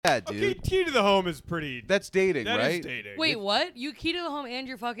Yeah, dude. Okay, key to the home is pretty. That's dating, That right? is dating. Wait, what? You key to the home and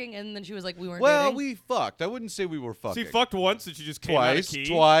you're fucking, and then she was like, we weren't Well, dating? we fucked. I wouldn't say we were fucking. So you fucked once and she just came out of key?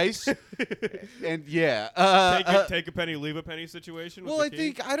 Twice. And yeah. Take a penny, leave a penny situation. With Well, the I key?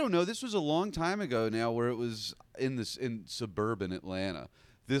 think I don't know. This was a long time ago now, where it was in suburban Atlanta.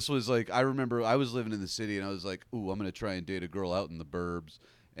 This was like I remember I was living in the city, and I was like, "Ooh, I'm gonna try and date a girl out in the burbs."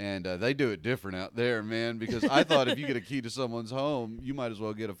 And they do it different out there, man. Because I thought if you get a key to someone's home, you might as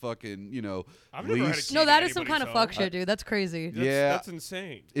well get a fucking I've never had a lease. key. No, to that is some kind anybody's of fuck home. shit, dude. That's crazy. That's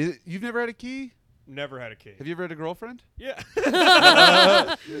insane. You've never had a key? Never had a key. Have you ever had a girlfriend? Yeah. Look,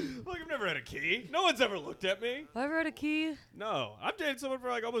 I've never had a key. No one's ever looked at me. Have I ever had a key? No, I've dated someone for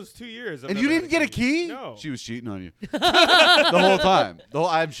like almost 2 years. And you didn't get a key? No. She was cheating on you the whole time.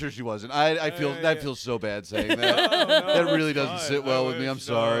 I'm sure she wasn't. I feel yeah. that feels so bad saying that. No, That really it's doesn't fine. sit well I with me. I'm wish.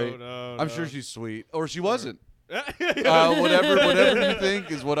 sorry. No, I'm sure she's sweet, or she wasn't. yeah, Whatever you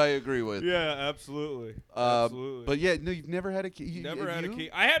think is what I agree with. absolutely. Absolutely. But yeah, no, you've never had a key. Never had a key.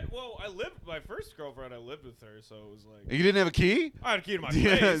 I lived my first girlfriend. I lived with her, so it was like You didn't have a key? I had a key to my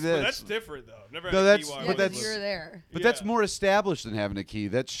Yeah, face. But that's- that's different though. Never had No, a that's- key while I but was that's- with her. You're there. But that's Yeah. more established than having a key.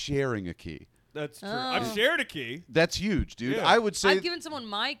 That's sharing a key. That's true. Oh. I've shared a key. That's huge, dude. Yeah. I would say I've given someone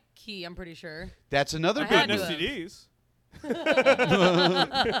my key, I'm pretty sure. that's another I big had Gotten to one. have. STDs.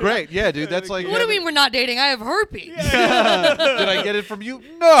 Great, yeah, dude. That's like What do you mean we're not dating? I have herpes. Did I get it from you?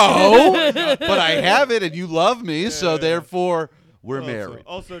 No, but I have it, and you love me, so Yeah. therefore we're married.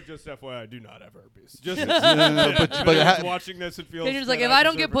 Also, just FYI, I do not have herpes. Just but if anyone's ha- watching this and feels Kendra's like, that if I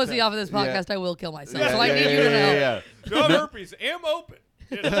don't deserve get pussy protection. off of this podcast, I will kill myself. Yeah, so I yeah, need you to know. yeah. No herpes. Am open.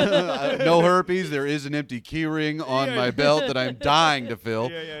 You know? No herpes. There is an empty key ring on Yeah. my belt that I'm dying to fill.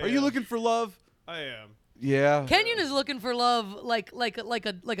 Yeah, Are you looking for love? I am. Yeah. Kenyon is looking for love like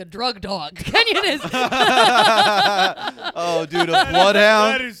a drug dog. Kenyon is Oh, dude, a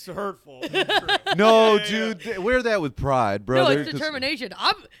bloodhound. That is hurtful. No, Yeah, yeah, dude, wear that with pride, no, brother. it's 'cause- determination.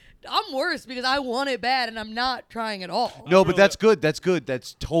 I'm worse because I want it bad and I'm not trying at all. No, but really- that's good. That's good.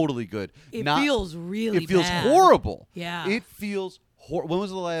 That's totally good. It Not- feels really It feels bad. horrible. Yeah. It feels When was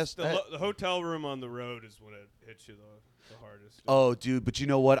the last? The hotel room on the road is when it hits you the hardest. Oh, dude, but you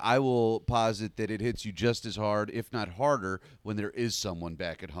know what? I will posit that it hits you just as hard, if not harder, when there is someone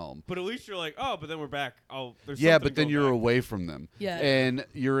back at home. But at least you're like, oh, but then we're back. Oh, there's Yeah, something but then going you're back. away from them. Yeah. And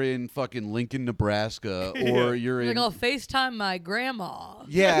you're in fucking Lincoln, Nebraska, or you're Like, in. I'll FaceTime my grandma.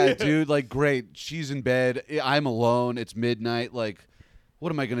 Yeah, dude, like, great. She's in bed. I'm alone. It's midnight. Like,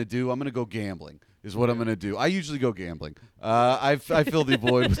 what am I going to do? I'm going to go gambling. Is what I'm gonna do. I usually go gambling. I fill the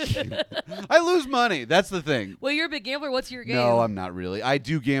void with. I lose money. That's the thing. Well, you're a big gambler. What's your game? No, I'm not really. I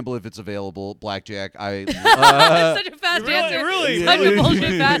do gamble if it's available. Blackjack. Such a fast Really- answer. really- Such really- a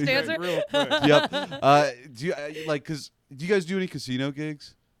bullshit fast Like, answer. real quick. Yep. Do you cause do you guys do any casino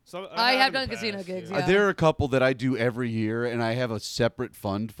gigs? So, I have in the done casino past, gigs, yeah. yeah. There are a couple that I do every year, and I have a separate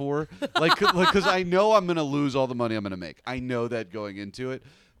fund for, because I know I'm gonna lose all the money I'm gonna make. I know that going into it.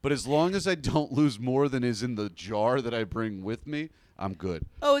 But as long as I don't lose more than is in the jar that I bring with me, I'm good.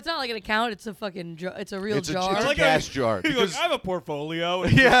 Oh, it's not like an account. It's a fucking it's a real It's a jar. it's a like cash jar. He goes, because- I have a portfolio.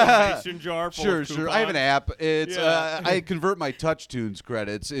 And Yeah. a mason jar full Sure, of sure. I have an coupons." app. It's Yeah. I convert my TouchTunes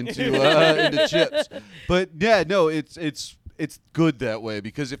credits into chips. But yeah, no, it's good that way,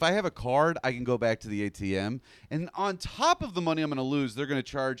 because if I have a card, I can go back to the ATM, and on top of the money I'm going to lose, they're going to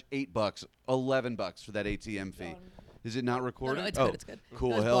charge $8, $11 for that ATM fee. Is it not recorded? No, it's oh, good. It's good.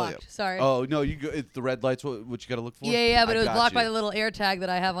 Cool. It was Hell blocked. yeah. Sorry. Oh no, you go. It's the red lights. What you got to look for? Yeah, but I it was got blocked by you. the little air tag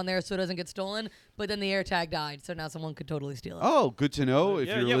that I have on there, so it doesn't get stolen. But then the air tag died, so now someone could totally steal it. Oh, good to know. If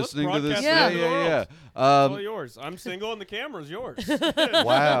Yeah, you're yeah, let's listening to this, broadcast it yeah, around the yeah, world. yeah. It's all yours. I'm single and the camera's yours.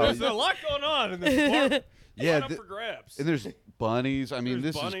 Wow. There's a lot going on in this park. Yeah, Line up for grabs. and there's bunnies. I mean,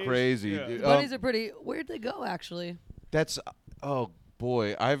 There's this is bunnies, crazy. yeah. dude. Bunnies are pretty. Where'd they go, actually? That's oh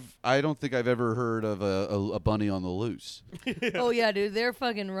boy, I don't think I've ever heard of a bunny on the loose. Oh yeah, dude, they're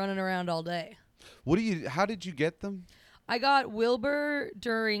fucking running around all day. How did you get them? I got Wilbur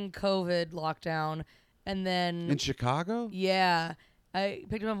during COVID lockdown, and then In Chicago? yeah, I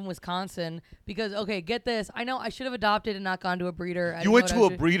picked him up in Wisconsin because get this. I know I should have adopted and not gone to a breeder. I You didn't went know to what I a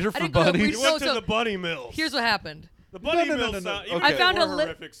was breeder I for didn't go to a bunnies? breeder. You went So- to the bunny mills. Here's what happened. The bunny No, no, mills no, no, sound, no. even Okay. I found more a lit-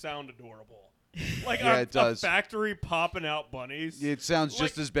 horrific sound adorable. Like Yeah, a, it does. a factory popping out bunnies. It sounds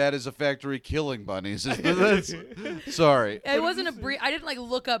just Like- as bad as a factory killing bunnies. Sorry. It wasn't a breed. I didn't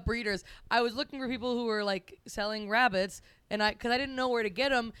look up breeders. I was looking for people who were selling rabbits, and because I didn't know where to get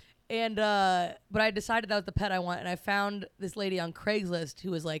them, and but I decided that was the pet I want, and I found this lady on Craigslist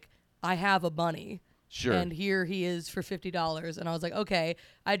who was like, "I have a bunny. Sure. And here he is for $50. And I was like, okay.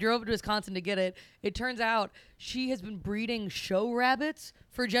 I drove to Wisconsin to get it. It turns out she has been breeding show rabbits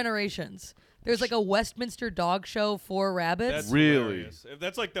for generations. There's like a Westminster dog show for rabbits. That's Really? hilarious. If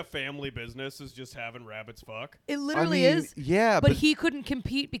that's like the family business is just having rabbits fuck. It literally I mean, is. Yeah, But he couldn't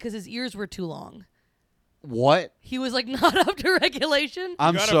compete because his ears were too long. what? He was like not up to regulation.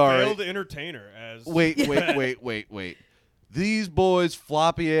 I'm you got sorry. a failed entertainer as Wait. These boys'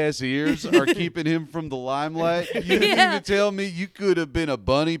 floppy ass ears are keeping him from the limelight. You mean to tell me you could have been a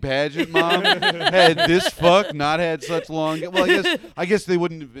bunny pageant mom had this fuck not had such long? Well, I guess they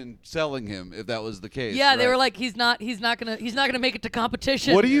wouldn't have been selling him if that was the case. Yeah, they right? were like, he's not gonna make it to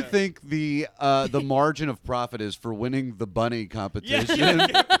competition. What do you think the margin of profit is for winning the bunny competition?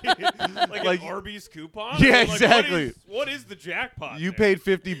 like an Arby's coupon? Yeah, Like, exactly. What is the jackpot? You there? paid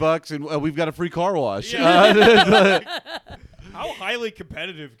 $50 and we've got a free car wash. Yeah. How highly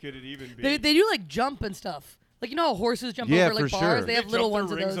competitive could it even be? They do like jump and stuff. Like, you know how horses jump Yeah, over like for bars? sure. They have jump little through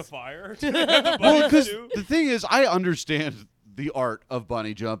ones of rings those. of fire. Well, because do? the thing is, I understand the art of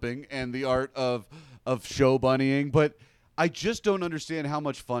bunny jumping and the art of show bunnying, but I just don't understand how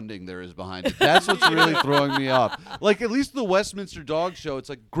much funding there is behind it. That's what's really throwing me off. Like, at least the Westminster Dog Show, it's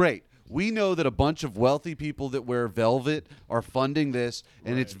like, great. We know that a bunch of wealthy people that wear velvet are funding this,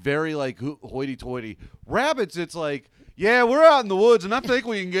 and it's very, like, hoity-toity. Rabbits, it's like, yeah, we're out in the woods, and I think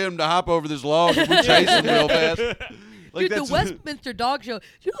we can get them to hop over this log if we chase them real fast. Like, Dude, the Westminster Dog Show. Do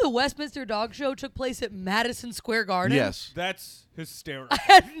you know the Westminster Dog Show took place at Madison Square Garden? Yes. That's hysterical. I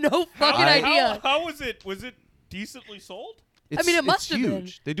had no fucking I- idea. How was it? Was it decently sold? mean, it must it's have been.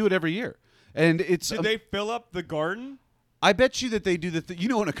 huge. They do it every year. And it's Did they fill up the garden? I bet you that they do you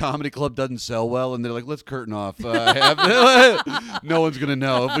know when a comedy club doesn't sell well and they're like, let's curtain off. No one's going to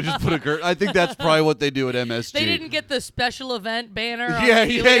know if we just put a curtain. I think that's probably what they do at MSG. They didn't get the special event banner. On Yeah.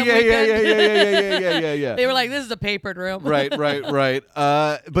 They were like, this is a papered room. Right.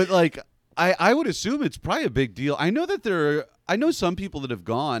 But like, I would assume it's probably a big deal. I know that I know some people that have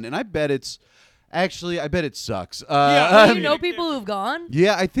gone, and I bet it sucks. Do you know people who've gone?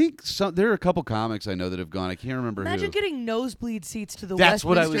 Yeah, I think there are a couple comics I know that have gone. I can't remember Imagine who. getting nosebleed seats to the That's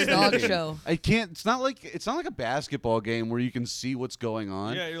what I was Westminster Dog thinking. Show. I can't. It's not like a basketball game where you can see what's going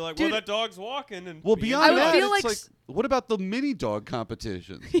on. Yeah, you're like, Dude. well, that dog's walking. And Well, being beyond I would that, feel it's like what about the mini dog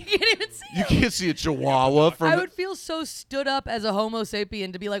competitions? You can't even see You him. can't see a Chihuahua from. I would feel so stood up as a Homo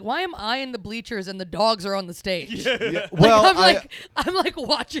sapien to be like, why am I in the bleachers and the dogs are on the stage? Yeah, Like, well, I'm like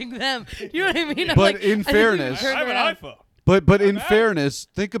watching them. You know what I mean? I'm But like, in I think we fairness- turned I have an around. iPhone. But in bad. fairness,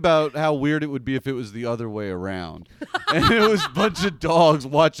 think about how weird it would be if it was the other way around, and it was a bunch of dogs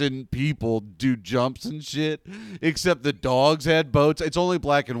watching people do jumps and shit. Except the dogs had boats. It's only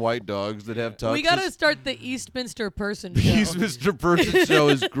black and white dogs that have tuxes. We got to start the East-Minster person show. The East-Minster Person show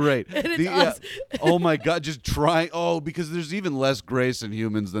is great. And it's us. Oh my God, just trying. Oh, because there's even less grace in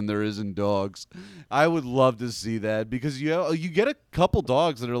humans than there is in dogs. I would love to see that because you get a couple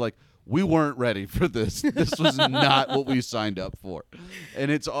dogs that are like, we weren't ready for this. This was not what we signed up for.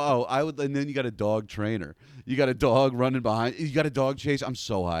 And and then you got a dog trainer. You got a dog running behind. You got a dog chase. I'm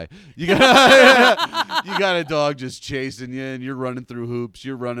so high. You got a dog just chasing you, and you're running through hoops.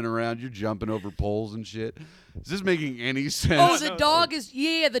 You're running around. You're jumping over poles and shit. Is this making any sense? Oh, the dog is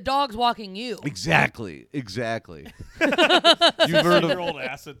the dog's walking you. Exactly. You've heard of Your old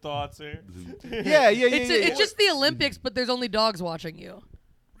acid thoughts here. yeah. It's just the Olympics, but there's only dogs watching you.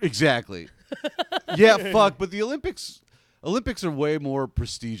 Exactly. Yeah, fuck. But the Olympics are way more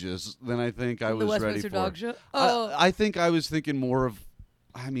prestigious than I think I The was ready Westminster for. Dog Show? Oh. I think I was thinking more of.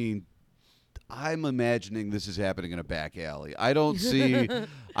 I mean, I'm imagining this is happening in a back alley. I don't see.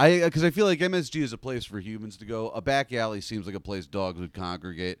 Because I feel like MSG is a place for humans to go. A back alley seems like a place dogs would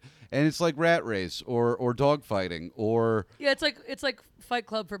congregate, and it's like rat race or dog fighting or. Yeah, it's like Fight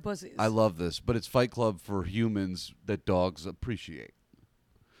Club for pussies. I love this, but it's Fight Club for humans that dogs appreciate.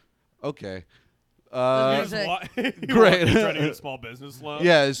 Okay. was gonna Great. You're trying to get a small business loan.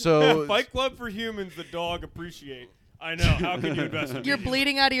 Yeah, so Fight Club for humans the dog appreciate. I know. How can you invest in You're people?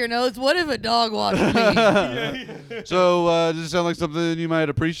 bleeding out of your nose. What if a dog watched me? So does it sound like something you might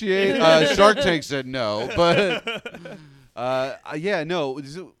appreciate? Shark Tank said no, but yeah, no.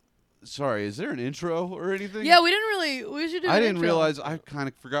 Sorry, is there an intro or anything? Yeah, we didn't really. We should do. I an didn't intro. realize. I kind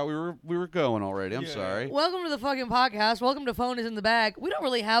of forgot we were going already. I'm Yeah. sorry. Welcome to the fucking podcast. Welcome to Phone is in the Bag. We don't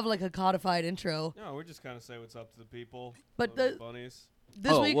really have like a codified intro. No, we're just kind of say what's up to the people. But the bunnies.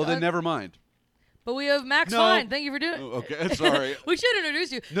 This week, well then never mind. But we have Max No. Fine. Thank you for doing. Oh, okay, sorry. We should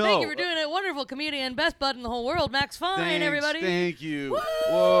introduce you. No. Thank you for doing it. Wonderful comedian, best bud in the whole world, Max Fine. Thanks, Everybody. Thank you. Woo!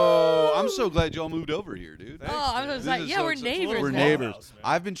 Whoa, I'm so glad y'all moved over here, dude. Thanks, Oh, I'm so man. excited. This is Yeah, so we're exciting. neighbors. We're now. neighbors. House, man.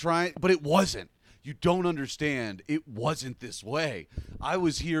 I've been trying, but it wasn't. you don't understand. It wasn't this way. I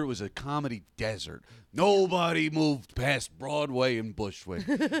was here. It was a comedy desert. Nobody moved past Broadway and Bushwick.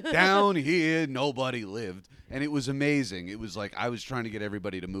 Down here, nobody lived. And it was amazing. It was like I was trying to get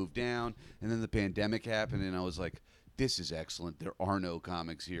everybody to move down, and then the pandemic happened, and I was like, this is excellent. There are no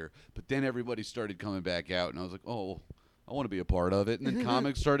comics here. But then everybody started coming back out, and I was like, oh, I want to be a part of it. And then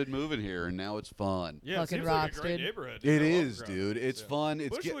comics started moving here, and now it's fun. Yeah, it Fucking seems rocks, like a great dude. neighborhood. It I love is, Crown dude. Heights, It's fun.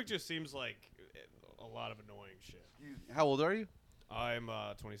 It's Bushwick just seems like a lot of annoying shit. How old are you? I'm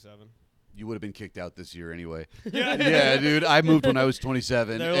 27. You would have been kicked out this year anyway. Yeah, Yeah, dude. I moved when I was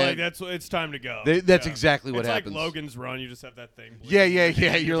 27. They're and like, it's time to go. that's exactly what it's happens. Like Logan's Run. You just have that thing. Yeah.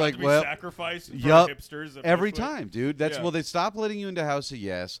 You're You're like, about to be well, sacrificed in yup. front of hipsters at every Bushwick. time, dude. That's Yeah. well, they stop letting you into House of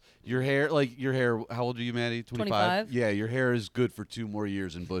Yes. Your hair. How old are you, Maddie? 25. Yeah, your hair is good for 2 more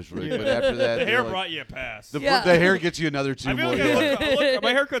years in Bushwick. Yeah. But after that, The they're hair like, brought you a pass. the Yeah. hair gets you another 2 I feel more like years.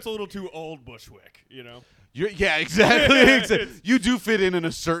 my haircut's a little too old Bushwick, you know? Yeah, exactly. You do fit in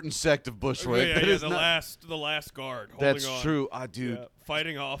a certain sect of Bushwick. Yeah, that yeah, is the not- last guard. That's holding on. true. Dude. Yeah,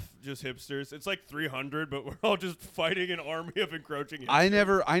 fighting off just hipsters. It's like 300, but we're all just fighting an army of encroaching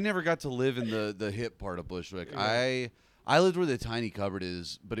hipsters. I never got to live in the hip part of Bushwick. Yeah. I lived where the tiny cupboard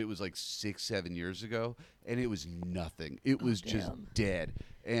is, but it was like 6-7 years ago, and it was nothing. It was just damn. dead.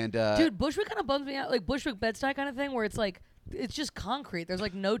 And Dude, Bushwick kind of bums me out. Like Bushwick Bed-Stuy kind of thing where it's like, it's just concrete. There's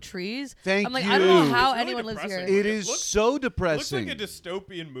like no trees. Thank I'm like, you. I don't know how It's really anyone lives here. depressing. it is looks- so It looks depressing. like a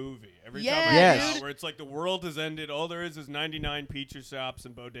dystopian movie every Yeah, time I Yes. go out, where it's like the world has ended. All there is 99 pizza shops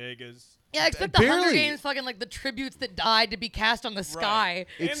and bodegas. Yeah, I expect the Hunger Barely. Games fucking like the tributes that died to be cast on the sky.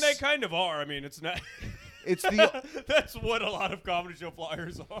 And It's- they kind of are. I mean, it's not. It's the That's what a lot of comedy show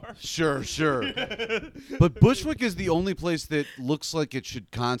flyers are. sure. But Bushwick is the only place that looks like it should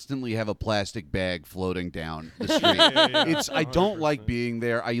constantly have a plastic bag floating down the street. Yeah. I don't like 100%. being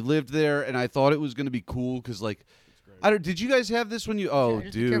there. I lived there, and I thought it was going to be cool because, like, did you guys have this when you? Oh, Yeah,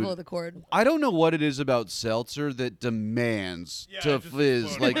 just be careful with dude. the cord. I don't know what it is about seltzer that demands Yeah, to it just fizz.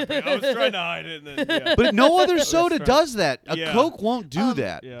 exploded. Like, I was trying to hide it, and then yeah. but no other soda fair. does that. A Yeah. Coke won't do Um,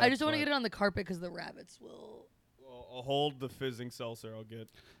 that. Yeah, I just don't want to fine. get it on the carpet because the rabbits will. Well, I'll hold the fizzing seltzer. I'll get.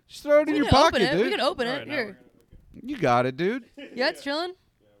 Just throw it in We your can open pocket, it. dude. We can open All it. right, now Here. You got it, dude. Yeah, it's chilling.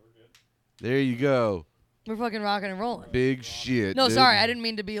 There you go. We're fucking rocking and rolling. Big shit. No, dude. sorry, I didn't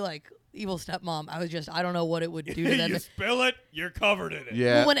mean to be like evil stepmom. I don't know what it would do to them. You spill it, you're covered in it.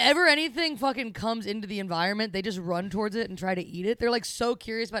 Yeah. Well, whenever anything fucking comes into the environment, they just run towards it and try to eat it. They're like so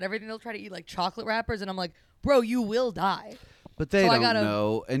curious about everything. They'll try to eat like chocolate wrappers, and I'm like, bro, you will die. But they So I don't gotta-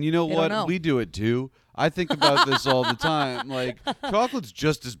 know. And you know they don't what? know. We do it too. I think about this all the time. Like, chocolate's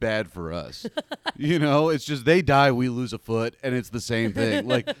just as bad for us. You know, it's just they die, we lose a foot, and it's the same thing.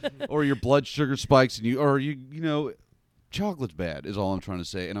 Like, or your blood sugar spikes, and you know, chocolate's bad is all I'm trying to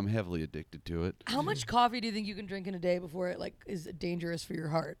say, and I'm heavily addicted to it. How much coffee do you think you can drink in a day before it like is dangerous for your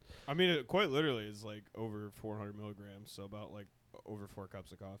heart? I mean, it quite literally is like over 400 milligrams, so about like over 4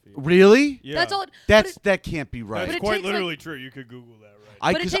 cups of coffee. Really? Yeah, That's all. That can't be right. That's But it quite takes, like- literally true. You could Google that,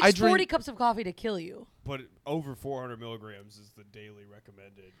 right? But it 'cause takes I drink 40 cups of coffee to kill you. But over 400 milligrams is the daily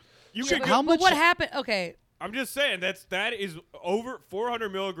recommended. You Yeah, could. but, how but much- what happened? Okay, I'm just saying that is over 400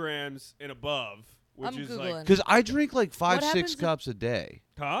 milligrams and above, which I'm is Googling. like, Because I drink like What 5-6 happens if- cups a day.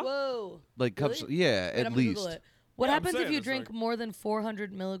 huh? whoa. Like cups, Really? yeah, Wait, I'm at gonna least. Google it. What Yeah, I'm happens if saying you it's drink like- more than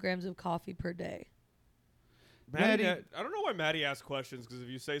 400 milligrams of coffee per day? Maddie, Maddie- I don't know why Maddie asks questions, because if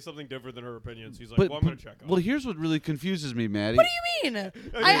you say something different than her opinions, he's like, But, well, I'm going to check on well, it. here's what really confuses me, Maddie. What do you mean?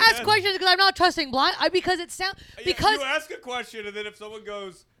 I ask questions because I'm not trusting blind. Because it sounds Yeah, because you ask a question, and then if someone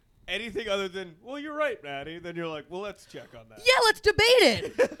goes anything other than, well, you're right, Maddie, then you're like, well, let's check on that. yeah, let's debate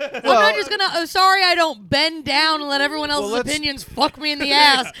it. I'm Well- not just gonna. Oh, sorry, I don't bend down and let everyone else's let's- opinions fuck me in the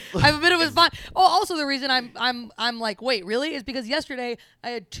ass. I have a bit of a fun. Oh, also the reason I'm like, wait, really? Is because yesterday I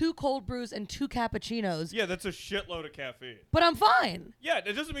had 2 cold brews and 2 cappuccinos, Yeah, that's a shitload of caffeine. but I'm fine. Yeah,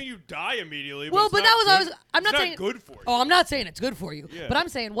 it doesn't mean you die immediately. Well, it's but not that was I good- was. I'm it's not saying good for you. Oh, I'm not saying it's good for you, Yeah. but I'm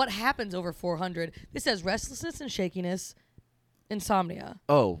saying what happens over 400. This says restlessness and shakiness, insomnia.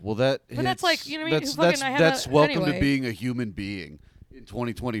 Oh, well, that. But that's hits- like, you know what I mean? That's, Who fucking- that's, I have that's that welcome anyway. to being a human being in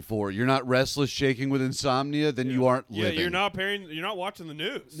 2024. You're not restless, shaking with insomnia, then you aren't Yeah, living. you're not watching the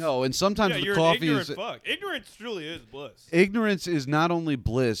news. No, and sometimes Yeah, the you're coffee an is. ignorant fuck. Ignorance truly is bliss. Ignorance is not only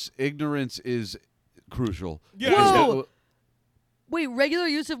bliss, ignorance is crucial. Yeah. Whoa! Wait, regular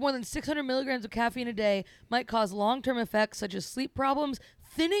use of more than 600 milligrams of caffeine a day might cause long-term effects such as sleep problems,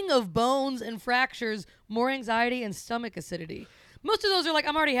 thinning of bones and fractures, more anxiety, and stomach acidity. Most of those are like,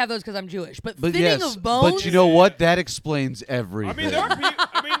 I'm already have those because I'm Jewish. But But thinning yes, of bones. but you know what? That explains everything. I mean, there are people.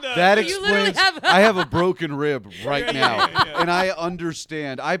 That You literally explains. have- I have a broken rib right Yeah, now, yeah. and I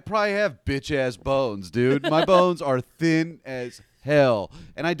understand. I probably have bitch ass bones, dude. My bones are thin as hell,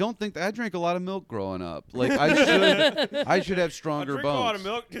 and I don't think I drank a lot of milk growing up. Like I should have I stronger drink bones. a lot of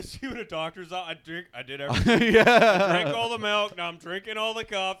milk. Just even a doctor's. I did everything. Yeah. I drank all the milk. Now I'm drinking all the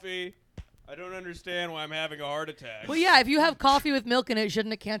coffee. I don't understand why I'm having a heart attack. Well, yeah, if you have coffee with milk in it,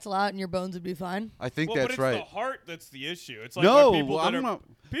 shouldn't it cancel out and your bones would be fine? I think Well, that's but it's right. the heart that's the issue. It's like No, when people that I'm are, not-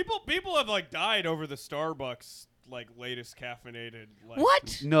 people have like died over the Starbucks like latest caffeinated. Like,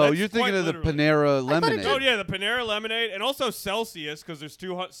 What? No, That's you're thinking quite of the literally. Panera thought it lemonade. Oh yeah, the Panera lemonade, and also Celsius because there's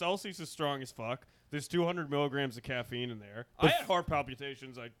Celsius is strong as fuck. There's 200 milligrams of caffeine in there. I had heart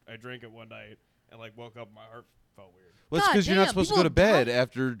palpitations. I drank it one night and like woke up, my heart felt weird. Well, it's God because you're not damn, supposed to people go to have bed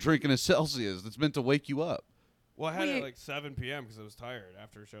after drinking a Celsius. It's meant to wake you up. Well, I had it Wait. at like 7 p.m. because I was tired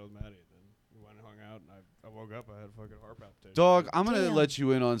after a show with Maddie. Then we went and hung out, and I woke up. I had fucking heart palpitations. Dog, I'm going to Damn. let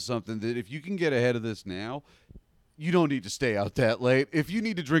you in on something that if you can get ahead of this now, you don't need to stay out that late. If you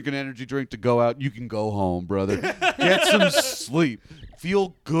need to drink an energy drink to go out, you can go home, brother. Get some sleep.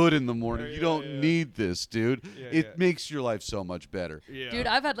 Feel good in the morning. Yeah, You don't yeah. need this, dude. Yeah, It yeah. makes your life so much better. Yeah. Dude,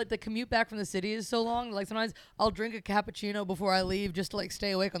 I've had like the commute back from the city is so long. Like sometimes I'll drink a cappuccino before I leave just to like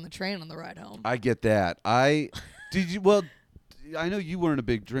stay awake on the train on the ride home. I get that. I know you weren't a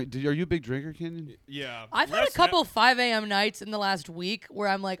big drink. Are you a big drinker, Kenyon? Yeah. I've had a Less couple 5 a.m. nights in the last week where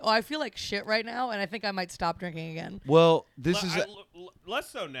I'm like, oh, I feel like shit right now, and I think I might stop drinking again. Well, this is. less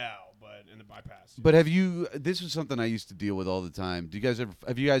so now, but in my past. But have you? This was something I used to deal with all the time.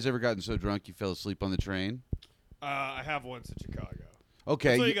 Have you guys ever gotten so drunk you fell asleep on the train? I have once in Chicago.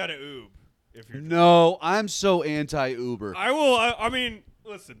 Okay. So you got to oob if you're. No, I'm so anti-Uber. I will. I mean,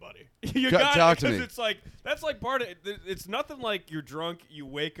 listen, buddy. You got talk to because me. it's like that's like part of it. It's nothing like you're drunk. You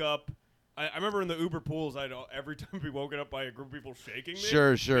wake up. I remember in the Uber pools, every time we woken up by a group of people shaking me.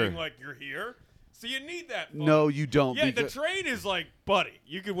 Sure. Being like, you're here. So you need that. Fun. No, you don't. Yeah, the because train is like, buddy.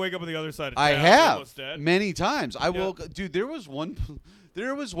 You could wake up on the other side of town. I have almost dead. many times. I Yeah. woke. Dude, there was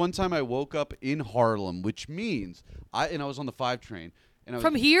one time I woke up in Harlem, which means I was on the 5 train. And I was,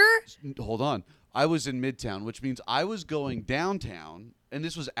 From here? Hold on. I was in Midtown, which means I was going downtown, and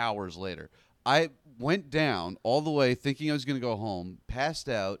this was hours later. I went down all the way thinking I was going to go home, passed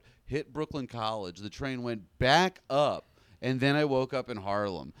out, hit Brooklyn College. The train went back up, and then I woke up in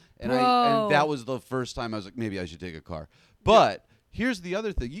Harlem. And Bro. that was the first time I was like, maybe I should take a car. But here's the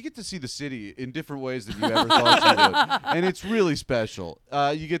other thing. You get to see the city in different ways than you ever thought you would. And it's really special.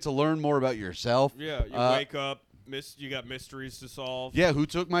 You get to learn more about yourself. Yeah, you wake up. You got mysteries to solve. Yeah, who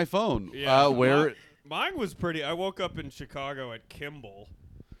took my phone? Yeah. Where? Mine was pretty. I woke up in Chicago at Kimball.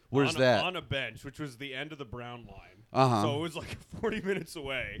 Where's on that? On a bench, which was the end of the Brown line. Uh-huh. So it was like 40 minutes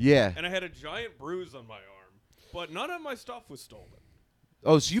away. Yeah. And I had a giant bruise on my arm, but none of my stuff was stolen.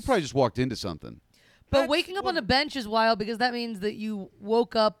 Oh, so you probably just walked into something. But That's waking up what- on a bench is wild because that means that you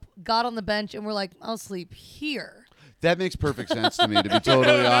woke up, got on the bench, and were like, I'll sleep here. That makes perfect sense to me, to be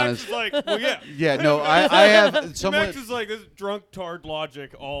totally Max honest. is like, well, yeah. Yeah, no, I have someone. Max is like this drunk tard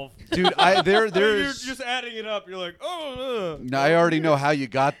logic. All Dude, you're there's. just adding it up. You're like, oh. No, I already know how you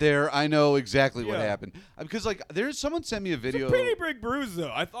got there. I know exactly what Yeah. happened because, like, there's someone sent me a It's video. a pretty big bruise,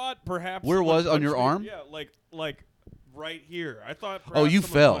 though. I thought perhaps. Where someone was- on your punched me- arm? Yeah, like right here. I thought. Oh, perhaps you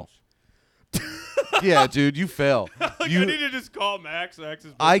someone fell. punched- Yeah, dude, you fell. Like, I need to just call Max. Max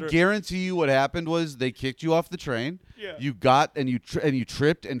is. I Mr. guarantee you, what happened was they kicked you off the train. Yeah. You got and you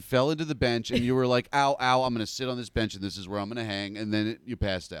tripped and fell into the bench, and you were like, "Ow, ow! I'm gonna sit on this bench, and this is where I'm gonna hang." And then you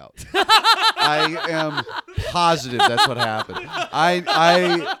passed out. I am positive that's what happened.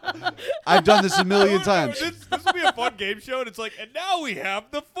 I've done this a million times. This would be a fun game show, and it's like, and now we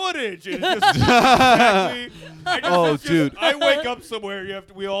have the footage. And it's just exactly, Oh, it's just- dude. I wake up somewhere.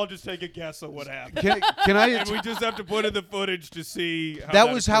 We all just take a guess on what happened, Can I? and we just have to put in the footage to see. How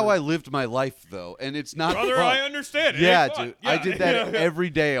That was how I occurred. lived my life, though, and it's not. Brother, fun. I understand. It Yeah, ain't fun. dude, Yeah, I did that yeah. every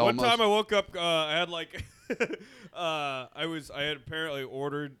day One almost. time I woke up, I had like, I had apparently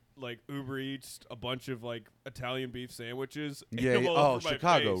ordered like Uber Eats a bunch of like Italian beef sandwiches. Yeah. all Oh, over my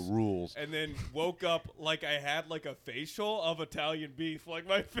Chicago face. rules. And then woke up like I had like a facial of Italian beef. Like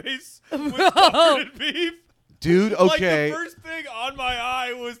my face was covered in beef. Dude, okay. Like the first thing on my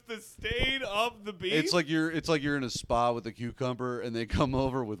eye was the stain of the beef. It's like you're in a spa with a cucumber, and they come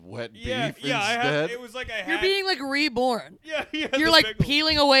over with wet yeah, beef yeah. instead. It was like I had. You're being like reborn. yeah. You're the like big-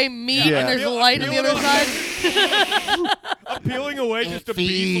 peeling away meat, Yeah. and there's I'm light on the peeling other away- side. I'm peeling away just a beef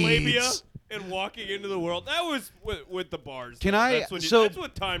feeds. labia and walking into the world. That was with the bars. Can though. I- That's, when so- that's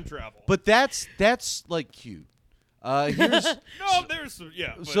what time travel. But that's like cute. Here's No, there's some,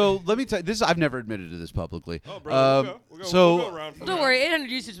 but- so let me tell you this. I've never admitted to this publicly. Oh, brother, we'll go around from Don't there. worry, 800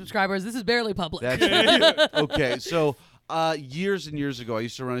 YouTube subscribers. This is barely public. That's okay. So years and years ago, I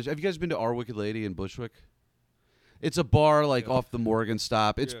used to run. Have you guys been to Our Wicked Lady in Bushwick? It's a bar like off the Morgan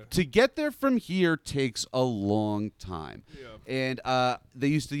stop. It's to get there from here takes a long time. Yeah. And they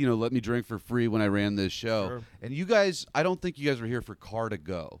used to, let me drink for free when I ran this show. Sure. And you guys, I don't think you guys were here for Car to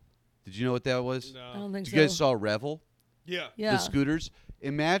Go. Did you know what that was? No. I don't think Did so. you guys saw Revel? Yeah. Yeah. The scooters.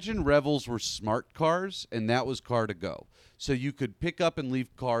 Imagine Revels were smart cars, and that was Car to Go. So you could pick up and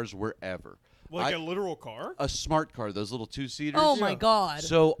leave cars wherever. Like a literal car? A smart car, those little two-seaters. Oh my God.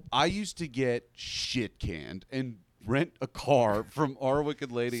 So I used to get shit canned and rent a car from Our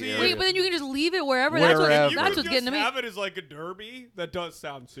Wicked Lady See, area. Wait, but then you can just leave it wherever. Wherever. That's You what's could getting to just me. have it as like a derby. That does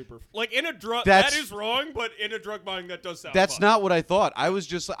sound super. Like in a drug. That's- That is wrong, but in a drug buying, that does sound. That's fun. not what I thought. I was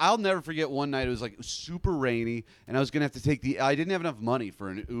just, I'll never forget one night. It was like super rainy, and I was going to have to take I didn't have enough money for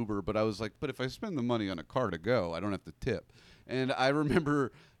an Uber, but I was like, but if I spend the money on a Car to Go, I don't have to tip. And I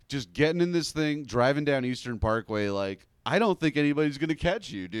remember just getting in this thing, driving down Eastern Parkway, like, I don't think anybody's going to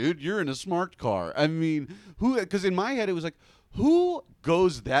catch you, dude. You're in a smart car. I mean, because in my head, it was like, who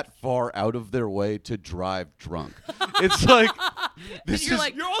goes that far out of their way to drive drunk? It's like, this you're is.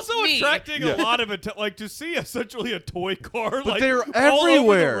 like, You're also Me. attracting a lot of like to see essentially a toy car. but like they're all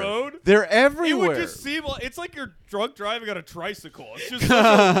everywhere. Over the road. They're It everywhere. would just seem like it's like you're drunk driving on a tricycle. It's just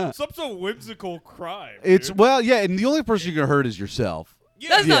some sort of whimsical crime. It's dude. well, yeah, and the only person you're gonna hurt is yourself. Yeah.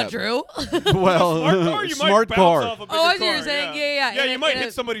 That's Yeah. not true. Well, Smart car, you smart might car. bounce off a bigger Oh, I see what car, you're saying. Yeah, Yeah, yeah. you In might a-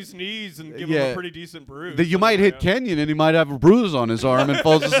 hit somebody's knees and give Yeah. him a pretty decent bruise. That you might hit Kenyon and he might have a bruise on his arm and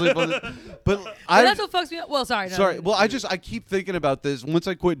falls asleep on it. But But I that's what fucks me up. Well, sorry. No. sorry. Well, I keep thinking about this. Once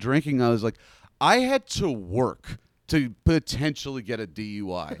I quit drinking, I was like, I had to work to potentially get a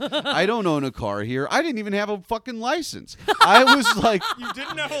DUI. I don't own a car here. I didn't even have a fucking license. I was like, You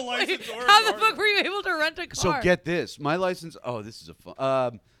didn't have a license or a How the car. fuck were you able to rent a car? so get this. My license. Oh, this is a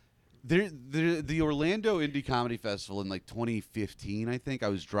fun. The Orlando Indie Comedy Festival in like 2015, I think. I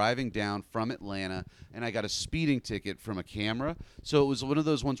was driving down from Atlanta and I got a speeding ticket from a camera. So it was one of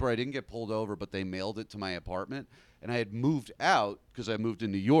those ones where I didn't get pulled over, but they mailed it to my apartment. And I had moved out because I moved to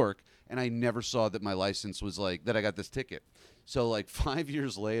New York, and I never saw that my license was like that. I got this ticket. So like 5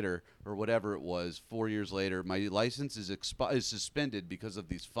 years later, or whatever it was, 4 years later, my license is suspended because of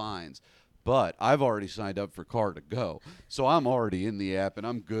these fines. But I've already signed up for Car to Go, so I'm already in the app and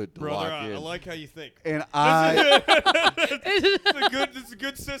I'm good to Brother, lock in. I like how you think. And I It's a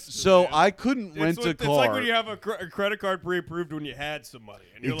good system. so man. I couldn't rent a It's car. like when you have a credit card pre-approved when you had some money,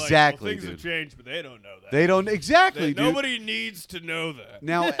 and you're Exactly, like, well, things dude. have changed, but they don't know that. They don't exactly, dude. Nobody needs to know that.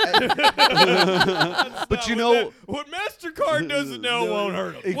 Now, That's but not you what know- what MasterCard doesn't know No, won't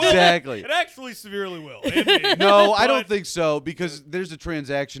hurt them. exactly. Well, it actually severely will. and me. no, I don't But- think so because there's a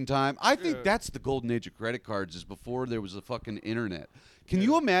transaction time. I think that's the golden age of credit cards is before there was a fucking internet. Can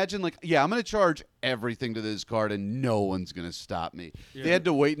you imagine, like, I'm going to charge everything to this card and no one's going to stop me. Yeah. They had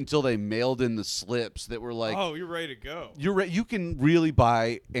to wait until they mailed in the slips that were like, Oh, you're ready to go. you can really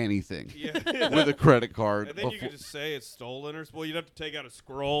buy anything Yeah. with a credit card. And then you before- could just say it's stolen, or well, you'd have to take out a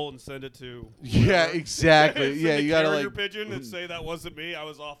scroll and send it to. Yeah, whoever. exactly. Send Yeah, a you gotta carrier like pigeon and say that wasn't me. I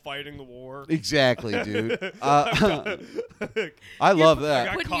was off fighting the war. exactly, dude. I love I that.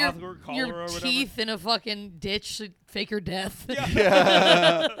 got Putting cholera or your whatever. teeth in a fucking ditch to fake your death.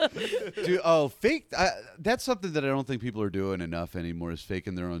 Yeah. Dude, fake. That's something that I don't think people are doing enough anymore is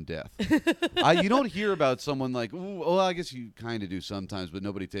faking their own death. You don't hear about someone like, ooh, well, I guess you kind of do sometimes, but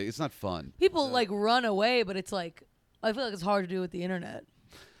nobody takes. It's not fun. People like run away, but it's like I feel like it's hard to do with the internet.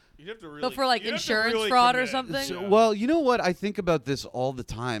 You'd have to really, But for like you'd have to insurance really fraud or commit. something. So- Yeah. well, you know what? I think about this all the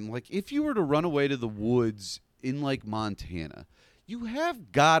time. Like, if you were to run away to the woods in like Montana, you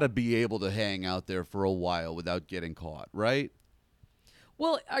have got to be able to hang out there for a while without getting caught, right?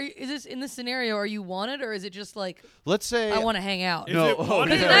 Well, is this in this scenario? Are you wanted, or is it just like Let's say I want to hang out? Is No, it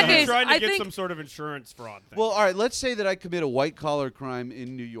wanted, because in or that are you case, trying to I get think- some sort of insurance fraud thing? Well, all right. Let's say that I commit a white collar crime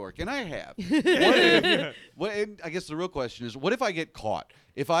in New York, and I have. And I guess the real question is, what if I get caught?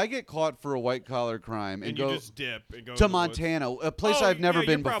 If I get caught for a white collar crime and and go you just dip and go to the woods. Montana, a place Oh, I've never yeah,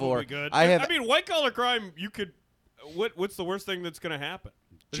 been you're probably before, Good. I have. I mean, white collar crime. You could. What's the worst thing that's going to happen?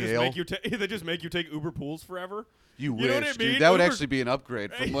 They Jail. They just make you take Uber pools forever. you you know wish, what I dude. mean? That would Uber- actually be an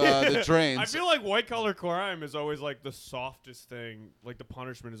upgrade from the trains. I feel like white collar crime is always like the softest thing. Like the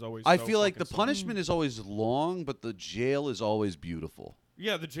punishment is always. I so feel like the fucking soft. punishment is always long, but the jail is always beautiful.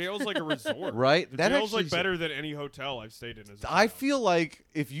 Yeah, the jail's like a resort. Right? The That jail's actually like is- better than any hotel I've stayed in. As a I child. feel like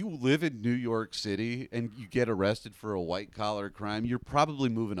if you live in New York City and you get arrested for a white collar crime, you're probably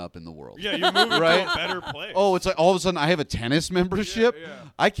moving up in the world. Yeah, you're moving right? to a better place. Oh, it's like all of a sudden I have a tennis membership. Yeah.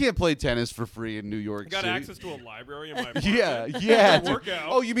 I can't play tennis for free in New York I got City. access to a library in my apartment. Yeah. To work out.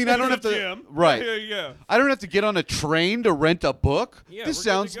 Oh, you mean I don't have to? Gym. Right. Yeah. I don't have to get on a train to rent a book. Yeah, This we're good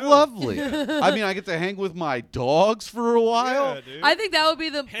sounds to go. lovely. I mean, I get to hang with my dogs for a while. Yeah, dude. I think that would be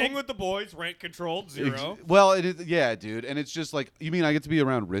the Hang with the boys, rent controlled, 0. Well, yeah, dude, and it's just like you mean I get to be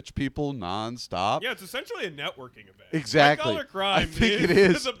around rich people nonstop. Yeah, it's essentially a networking event. Exactly. White collar crime I think it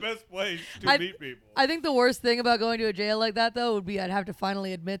is. the best place to meet people. I think the worst thing about going to a jail like that though would be I'd have to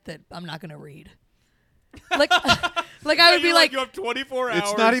finally admit that I'm not gonna read. Like, like I would be like, you have 24 hours.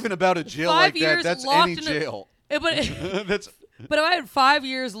 It's not even about a jail 5 like that. years That's locked any in a- jail. but That's but if I had 5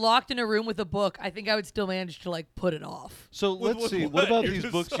 years locked in a room with a book, I think I would still manage to like put it off. so. With Let's see. what? What about You these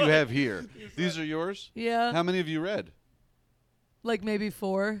just books saw you it. have here? These are yours. Yeah, How many have you read? like maybe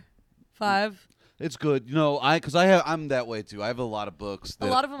 4, 5. It's good. I'm that way too. I have a lot of books. A That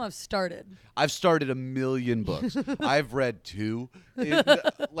lot of them I've started. I've started 1 million books. I've read 2.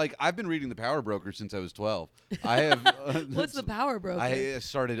 Like I've been reading The Power Broker since I was 12. I have. What's the Power Broker? I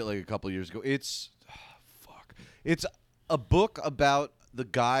started it like a couple years ago. It's It's a book about the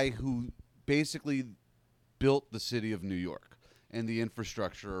guy who basically built the city of New York and the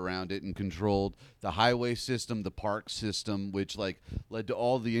infrastructure around it and controlled the highway system, the park system, which like led to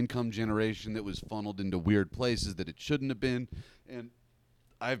all the income generation that was funneled into weird places that it shouldn't have been. And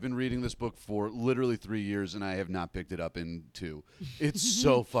I've been reading this book for literally 3 years, and I have not picked it up in 2. It's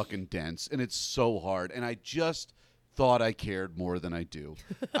so fucking dense, and it's so hard. And I just thought I cared more than I do.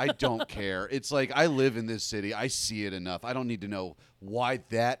 I don't care. It's like I live in this city. I see it enough. I don't need to know why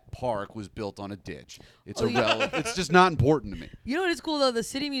that park was built on a ditch. It's irrelevant. It's just not important to me. You know what is cool though? The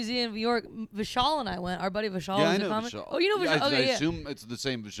City Museum of New York. Vishal and I went. Our buddy Vishal. Yeah, was I a know comic. Vishal. Oh, you know Vishal. I Okay, yeah. assume it's the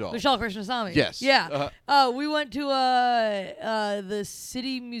same Vishal. Vishal Krishnasamy. Yes. Yeah. We went to the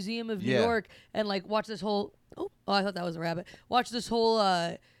City Museum of New Yeah. York and like watched this whole. Oh, I thought that was a rabbit. Watched this whole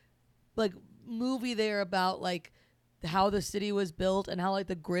like movie there about like how the city was built and how like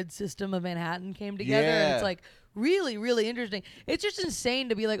the grid system of Manhattan came together. And Yeah. it's like really, really interesting. It's just insane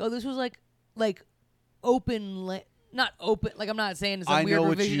to be like, oh, this was like open. Not open, like I'm not saying it's a weird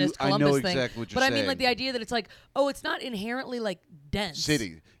revisionist Columbus know thing, exactly what you're but I saying. mean like the idea that it's like, oh, it's not inherently like dense.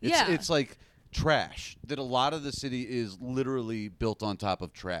 City. Yeah. It's like trash. That a lot of the city is literally built on top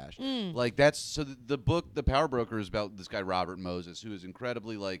of trash. Like that's so the book The Power Broker is about this guy Robert Moses, who is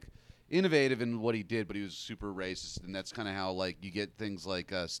incredibly like innovative in what he did, but he was super racist, and that's kind of how like you get things like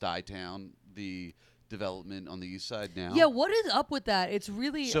Stuytown, the development on the east side now. Yeah, what is up with that? It's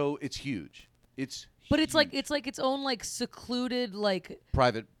really So it's huge. but it's like huge. its own like secluded like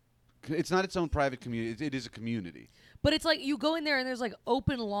Private. It's not its own private community. It is a community. but it's like you go in there and there's like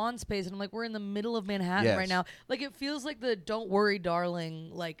open lawn space and I'm like we're in the middle of Manhattan Yes. right now. Like it feels like the Don't Worry Darling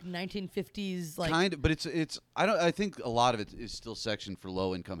like 1950s like Kind of, but it's. I think a lot of it is still sectioned for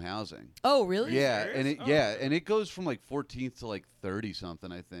low income housing. Oh, really? Yeah, serious? and it Oh. and it goes from like 14th to like 30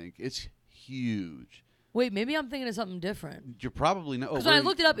 something. I think it's huge. Wait, maybe I'm thinking of something different. You're probably not. Because when I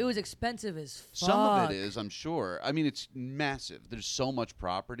looked it up, it was expensive as fuck. Some of it is, I'm sure. I mean, it's massive. There's so much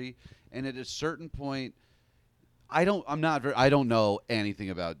property, and at a certain point, I don't know anything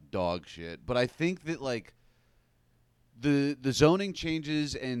about dog shit, but I think that like the zoning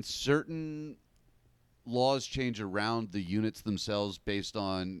changes and certain laws change around the units themselves based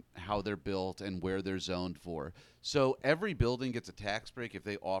on how they're built and where they're zoned for. So every building gets a tax break if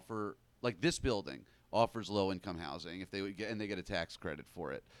they offer, like this building offers low income housing if they would get, and they get a tax credit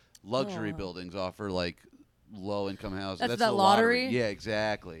for it. Luxury Oh. buildings offer like low income housing. That's the that lottery? Yeah,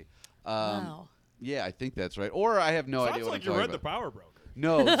 exactly. Wow. Yeah, I think that's right. Or I have no idea Sounds what like I'm you talking read The about. Power Broker.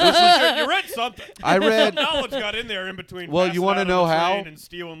 No, this is You read something. I read- Some knowledge got in there in between. Well, passing you wanna out on know the how? train and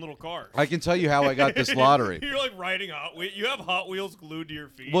stealing little cars. I can tell you how I got this lottery. You're like riding Hot Wheels. You have Hot Wheels glued to your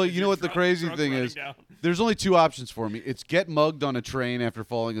feet. Well, and you know you're what the crazy drunk thing riding is? down. There's only 2 options for me. It's get mugged on a train after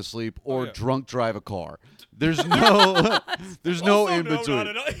falling asleep or yeah. drunk drive a car. There's no there's no Also, in between. not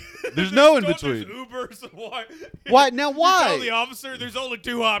enough. The's no in There's between. Ubers. Why? Why? Now You why? tell the officer there's only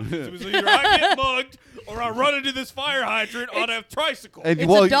 2 options. It was either I get mugged or I run into this fire hydrant on a tricycle. And It's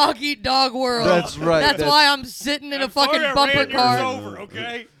well, a dog eat dog world. That's right. That's why I'm sitting in a I'm sorry fucking I bumper ran yours car. over,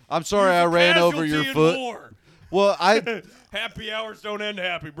 okay? I'm sorry I You're a ran over your casualty in foot. war. Well, I Happy hours don't end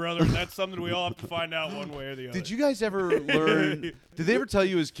happy, brother. And that's something we all have to find out one way or the other. did you guys ever learn? Did they ever tell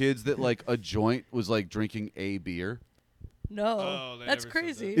you as kids that like a joint was like drinking a beer? No, Oh, they that's never said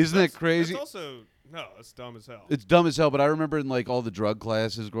crazy. Isn't that crazy? That's also No, that's dumb as hell. It's dumb as hell, but I remember in like all the drug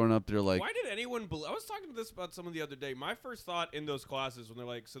classes growing up, they're like, why did anyone believe? I was talking to this about someone the other day. My first thought in those classes when they're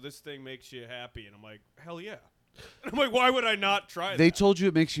like, so this thing makes you happy. And I'm like, hell yeah. And I'm like, why would I not try they that? told you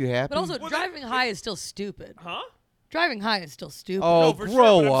it makes you happy? But also, driving high is still stupid. Huh? Driving high is still stupid. Oh, No, for sure,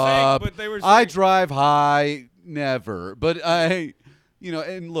 grow but I'm saying- up. but they were I saying- drive high, never. But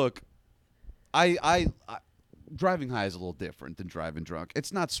and look, I driving high is a little different than driving drunk.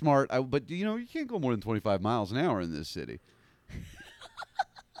 It's not smart, but you can't go more than 25 miles an hour in this city.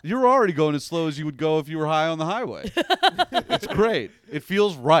 You're already going as slow as you would go if you were high on the highway. It's great. It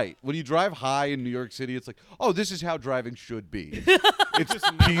feels right. When you drive high in New York City, it's like, oh, this is how driving should be. It's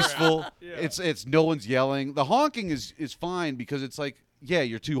peaceful. Yeah. It's no one's yelling. The honking is fine because it's like, yeah,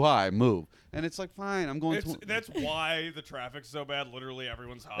 you're too high, move. And it's like, fine, I'm going to. That's why the traffic's so bad. Literally,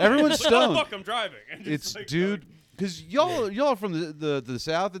 everyone's high. Everyone's It's like, stoned. Oh, fuck, I'm driving. And just, It's like, dude, because y'all from the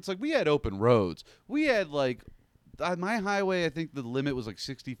South. It's like we had open roads. We had like on my highway. I think the limit was like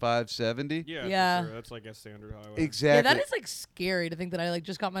 65, 70. Yeah, Yeah. For sure. That's like a standard highway. Exactly. Yeah, that is like scary to think that I like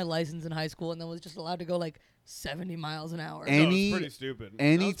just got my license in high school and then was just allowed to go like 70 miles an hour. No, Any- it's pretty stupid. I was a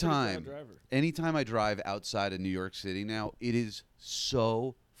pretty bad anytime, driver. anytime I drive outside of New York City now, it is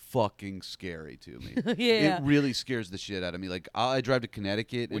so fucking scary to me. Yeah. It really scares the shit out of me. Like I drive to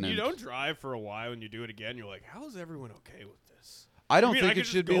Connecticut, When and you don't drive for a while and you do it again, you're like, how is everyone okay with this? I don't You mean think I it could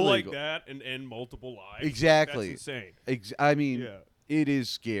should just be go legal. like that and end multiple lives. Exactly. That's insane. I mean, Yeah. it is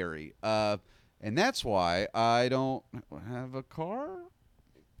scary, and that's why I don't have a car.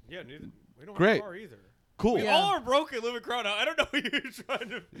 Yeah, neither. We don't have Great. a car either. Cool. We Yeah. all are broke and live in Crown. I don't know what you're trying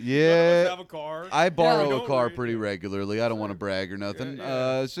to. Yeah. None of us have a car. I borrow Don't a car worry. pretty regularly. I don't want to brag or nothing.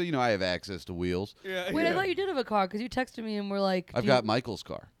 Yeah. So I have access to wheels. Yeah, Wait, yeah. I thought you did have a car because you texted me and were like, I've do got you- Michael's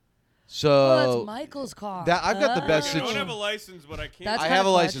car. Oh, So that's Michael's car. I've got the best I don't situ- have a license, but I can't. That's I kinda have a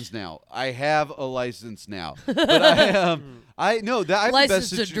clutch. license now. I have a license now. But I know that I have License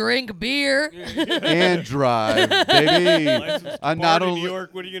the to best drink beer. and drive, baby. License to I'm not party in only New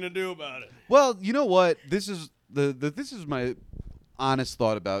York. What are you gonna do about it? Well, you know what? This is this is my honest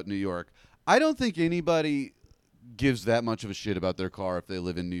thought about New York. I don't think anybody gives that much of a shit about their car if they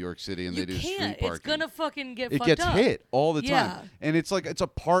live in New York City and You they do can't. street parking. It's gonna fucking get it fucked gets up. hit all the Yeah. time, and it's like it's a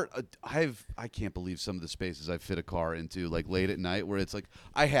part. I can't believe some of the spaces I fit a car into, like late at night, where it's like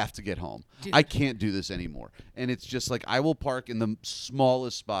I have to get home. Dude. I can't do this anymore, and it's just like I will park in the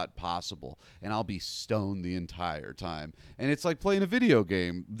smallest spot possible, and I'll be stoned the entire time, and it's like playing a video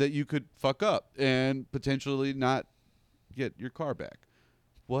game that you could fuck up and potentially not get your car back.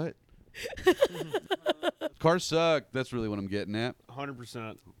 What? Cars suck. That's really what I'm getting at.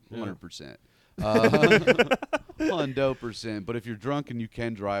 100%. 100%. 100%. But if you're drunk and you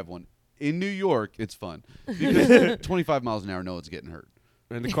can drive one in New York, it's fun because 25 miles an hour, no one's getting hurt.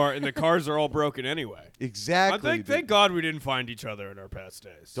 And the cars are all broken anyway. Exactly. Thank God we didn't find each other in our past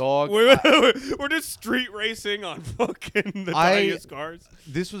days. Dog, We're just street racing on fucking the tiniest cars.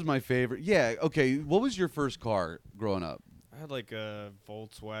 This was my favorite. Yeah. Okay. What was your first car growing up? I had like a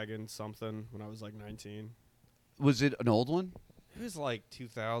Volkswagen something when I was like 19. Was it an old one? It was like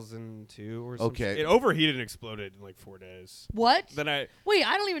 2002 or something. Okay. It overheated and exploded in like 4 days. What? Then Wait,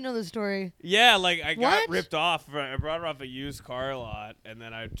 I don't even know the story. yeah, like I got What? ripped off. I brought it off a used car lot, and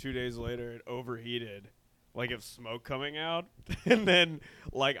then 2 days later it overheated, like if smoke coming out, and then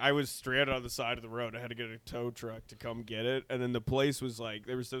like I was stranded on the side of the road. I had to get a tow truck to come get it, and then the place was like,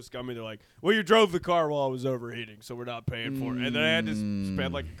 they were so scummy. They're like, "Well, you drove the car while it was overheating, so we're not paying for it." And then I had to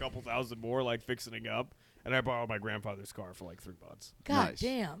spend like a couple thousand more, like fixing it up. And I borrowed my grandfather's car for like $3. God Nice.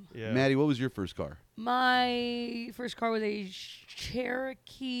 damn. Yeah. Maddie, what was your first car? My first car was a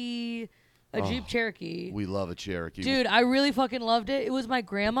Cherokee, a Jeep Cherokee. We love a Cherokee. Dude, I really fucking loved it. It was my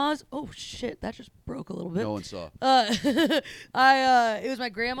grandma's. Oh shit, that just broke a little bit. No one saw. It was my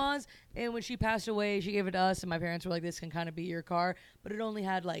grandma's, and when she passed away, she gave it to us, and my parents were like, "This can kind of be your car," but it only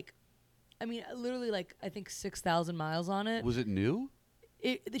had like, literally like I think 6,000 miles on it. Was it new?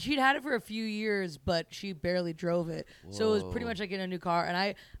 She'd had it for a few years, but she barely drove it, so it was pretty Whoa. much like getting a new car.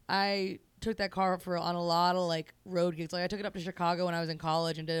 And I took that car on a lot of like road gigs. Like I took it up to Chicago when I was in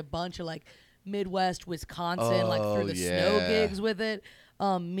college and did a bunch of like Midwest, Wisconsin, like Oh, through the snow yeah. gigs with it.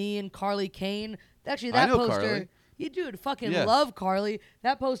 Me and Carly Kane. Actually, I that know poster. Carly. You dude, fucking Yeah. love Carly.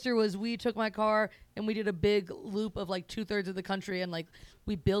 That poster was we took my car and we did a big loop of like 2/3 of the country, and like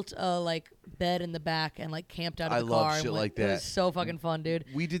we built a like bed in the back and like camped out of the car. I love shit and like It that. was so fucking fun, dude.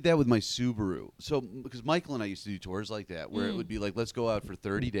 We did that with my Subaru. So, because Michael and I used to do tours like that, where it would be like, let's go out for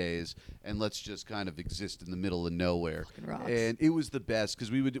 30 days and let's just kind of exist in the middle of nowhere. Fucking rocks. And it was the best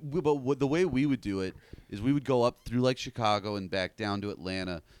because but the way we would do it is we would go up through like Chicago and back down to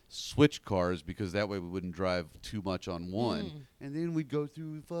Atlanta, switch cars because that way we wouldn't drive too much on one. And then we'd go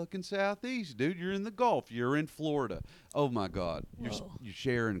through fucking Southeast, dude. You're in the Gulf. You're in Florida. Oh my God. You're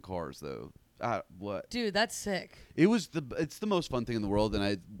sharing cars though. What? Dude, that's sick. It's the most fun thing in the world, and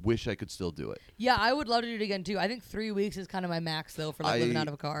I wish I could still do it. Yeah, I would love to do it again too. I think 3 weeks is kind of my max though for like living out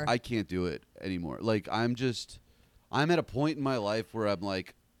of a car. I can't do it anymore. Like I'm at a point in my life where I'm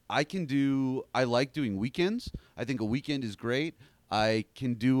like, I like doing weekends. I think a weekend is great. I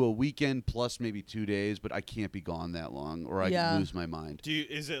can do a weekend plus maybe 2 days, but I can't be gone that long or I can lose my mind.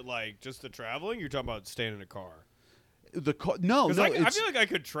 Is it like just the traveling? You're talking about staying in a car? The car? No. I feel like I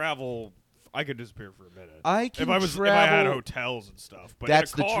could travel. I could disappear for a minute. I can if I had hotels and stuff, but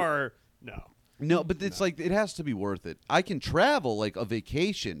That's in a car, no. No, but it's like it has to be worth it. I can travel like a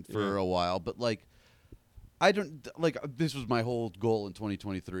vacation for a while, but like I don't like this was my whole goal in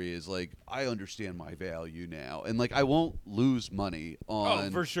 2023 is like I understand my value now and like I won't lose money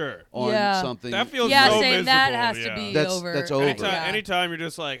on for sure on something. That feels yeah, so same. miserable. That has to be over. That's over. Anytime you're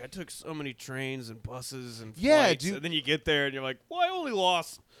just like I took so many trains and buses and flights, dude. and then you get there and you're like, well, I only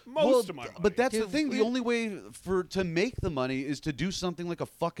lost most of my money. But that's Dude, the thing. The only way to make the money is to do something like a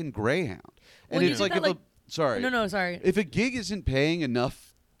fucking Greyhound. And Well, it's you like did that, sorry. No, sorry. If a gig isn't paying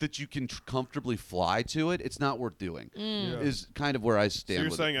enough that you can comfortably fly to it, it's not worth doing. Is kind of where I stand. So you're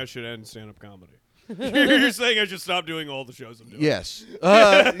with saying it. I should end stand-up comedy? You're saying I should stop doing all the shows I'm doing? Yes.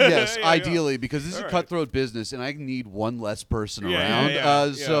 Yes, Yeah. ideally, because this is All a right. cutthroat business, and I need one less person Yeah, around.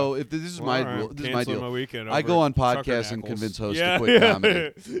 yeah. So if this is my All right, rule, this is my canceling deal. my weekend I over go on trucker podcasts and knuckles. convince hosts Yeah. to quit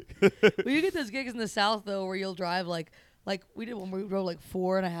comedy. Well, you get those gigs in the South though, where you'll drive like we did when we drove like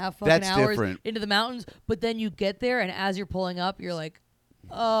 4.5 fucking That's hours different. into the mountains, but then you get there and as you're pulling up, you're like,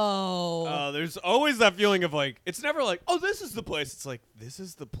 oh. There's always that feeling of like it's never like, oh, this is the place. It's like this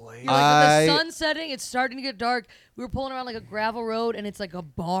is the place. You're like, the sun's setting, it's starting to get dark. We were pulling around like a gravel road, and it's like a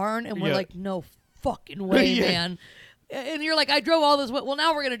barn, and we're Yeah. like, no fucking way, Yeah. man. And you're like, I drove all this way. Well,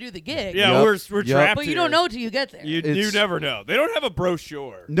 now we're gonna do the gig. Yeah, Yep. we're Yep. trapped. But you here. don't know till you get there. You It's- never know. They don't have a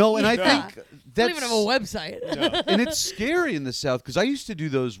brochure. No, and I Yeah. think They that's don't even have a website. and it's scary in the South because I used to do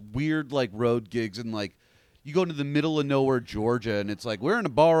those weird like road gigs and like you go into the middle of nowhere, Georgia, and it's like we're in a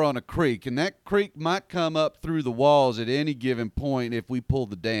bar on a creek, and that creek might come up through the walls at any given point if we pull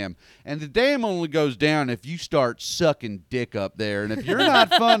the dam. And the dam only goes down if you start sucking dick up there. And if you're not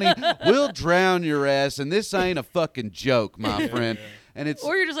funny, we'll drown your ass. And this ain't a fucking joke, my friend. And it's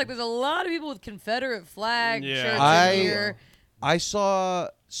Or you're just like, there's a lot of people with Confederate flag Yeah. shirts in here. I saw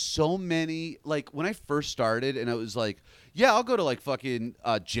so many, like, when I first started, and I was like, yeah, I'll go to, like, fucking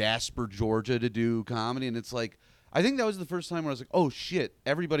Jasper, Georgia to do comedy, and it's like, I think that was the first time where I was like, oh, shit,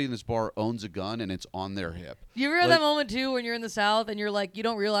 everybody in this bar owns a gun, and it's on their hip. You ever have Like- that moment, too, when you're in the South and you're like, you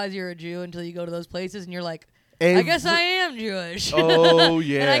don't realize you're a Jew until you go to those places, and you're like, I guess I am Jewish. Oh,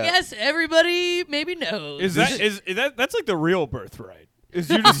 yeah. And I guess everybody maybe knows. Is that that's like the real birthright? Is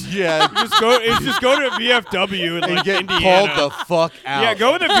you just Yeah. just go to VFW in And like get Indiana. called the fuck out. Yeah,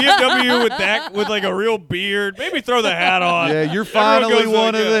 go into VFW with like a real beard. Maybe throw the hat on. Yeah, you're Everyone finally goes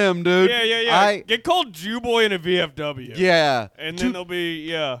one like, of them, dude. Yeah. Get called Jew boy in a VFW. Yeah. And then there'll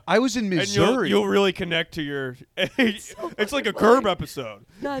be I was in and Missouri. you'll really connect to your. It's like a Curb episode.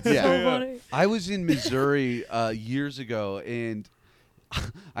 That's Yeah. so Yeah. funny. I was in Missouri years ago, and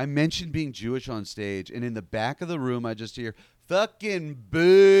I mentioned being Jewish on stage, and in the back of the room, I just hear fucking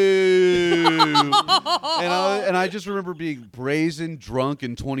boo, and I just remember being brazen, drunk,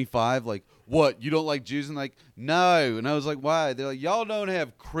 and 25. Like, what? You don't like Jews? And like, no. And I was like, why? They're like, y'all don't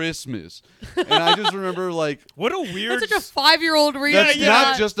have Christmas. And I just remember like. What a weird. That's such a 5-year-old reaction. That's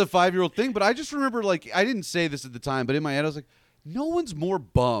not just a 5-year-old thing, but I just remember, like, I didn't say this at the time, but in my head, I was like, no one's more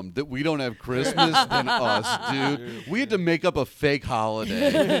bummed that we don't have Christmas than us, dude. We had to make up a fake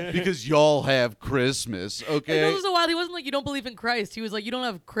holiday because y'all have Christmas, And okay? this was a while. He wasn't like, you don't believe in Christ. He was like, you don't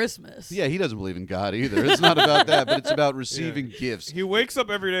have Christmas. Yeah, he doesn't believe in God either. It's not about that, but it's about receiving gifts. He wakes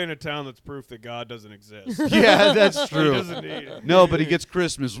up every day in a town that's proof that God doesn't exist. Yeah, that's He true. doesn't need it. No, but he gets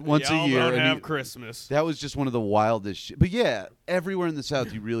Christmas once Y'all a year. don't and have he- Christmas. That was just one of the wildest shit. But yeah, everywhere in the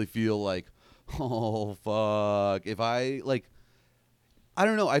South, you really feel like, oh, fuck. If I, like, I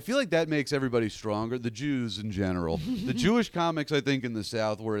don't know. I feel like that makes everybody stronger. The Jews in general, the Jewish comics, I think, in the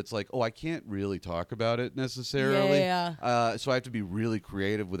South, where it's like, oh, I can't really talk about it necessarily. Yeah. So I have to be really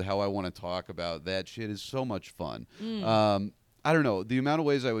creative with how I want to talk about that shit. Is so much fun. I don't know the amount of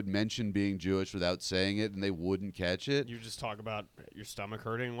ways I would mention being Jewish without saying it, and they wouldn't catch it. You just talk about your stomach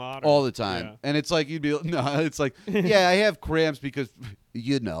hurting a lot? All the time. Yeah. And it's like you'd be no, it's like, yeah, I have cramps because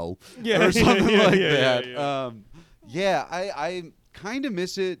Yeah. or something Yeah, like yeah, that. yeah. I kind of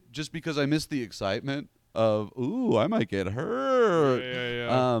miss it just because I miss the excitement of, ooh, I might get hurt.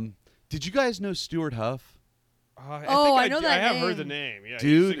 Yeah. Did you guys know Stuart Huff? I know that I have name. heard the name. Yeah, Dude.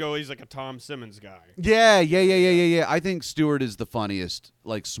 he used to go, he's like a Tom Simmons guy. Yeah. I think Stuart is the funniest,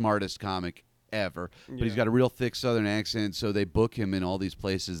 like smartest comic ever. But he's Yeah. got a real thick Southern accent, so they book him in all these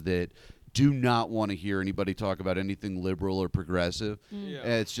places that do not want to hear anybody talk about anything liberal or progressive. Yeah.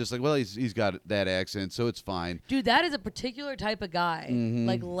 And it's just like, well, he's got that accent, so it's fine. Dude, that is a particular type of guy, Mhm.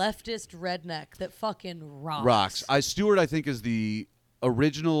 like leftist redneck that fucking rocks. Rocks. Stuart, I think, is the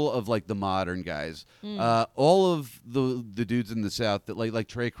original of like the modern guys. All of the dudes in the South that like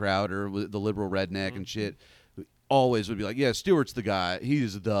Trey Crowder, the liberal redneck and shit, always would be like, yeah, Stewart's the guy.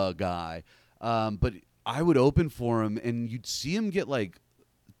 He's the guy. But I would open for him, and you'd see him get like,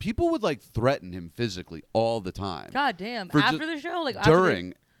 people would like threaten him physically all the time. God damn. For After the show, like after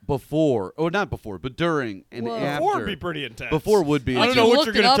During, before, or not before, but during and Whoa. after. Before would be pretty intense. Before would be. I don't Like know you what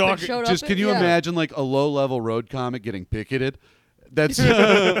looked you're it going up to and talk. showed Just up can you yeah. imagine like a low-level road comic getting picketed? That's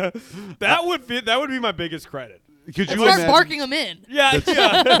That would be my biggest credit. could you Start imagine? barking him in. Yeah.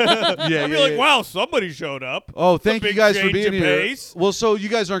 Yeah, I'd be yeah, like, yeah. wow, somebody showed up. Oh, It's a thank you big guys for change being of here. pace. Well, so you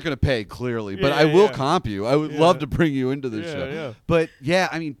guys aren't going to pay clearly, but Yeah, I will yeah. comp you. I would Yeah. love to bring you into this Yeah, show. yeah. But yeah,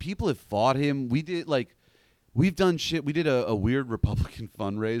 I mean, people have fought him. We did like. We've done shit. We did a weird Republican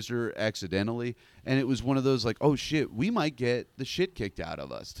fundraiser accidentally, and it was one of those like, oh shit, we might get the shit kicked out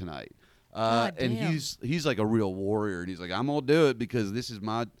of us tonight. God And damn. he's like a real warrior, and he's like, I'm gonna do it because this is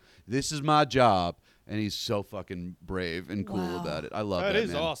my job, and he's so fucking brave and cool Wow. about it. I love that. That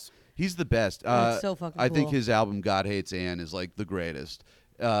is man. awesome. He's the best. That's so fucking I think cool. his album "God Hates Ann" is like the greatest.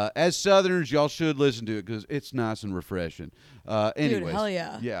 As Southerners, y'all should listen to it because it's nice and refreshing. Anyways, hell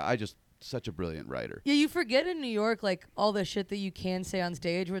yeah. Yeah, such a brilliant writer. Yeah, you forget in New York, like, all the shit that you can say on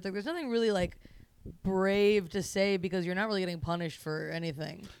stage where it's like, there's nothing really, like, brave to say because you're not really getting punished for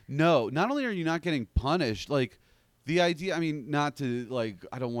anything. No, not only are you not getting punished, like the idea. I mean, not to like.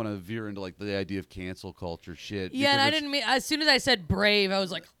 I don't want to veer into like the idea of cancel culture shit. Yeah, and because I it's- didn't mean, as soon as I said brave, I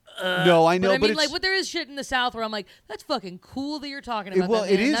was like, ugh. No, I know, But I but mean, like, it's- but there is shit in the South where I'm like, that's fucking cool that you're talking about well,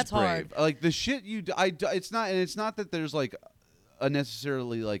 that, it man. is That's brave. hard. Like the shit you. It's not, and it's not that there's like a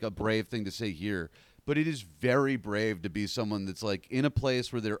necessarily like a brave thing to say here, but it is very brave to be someone that's like in a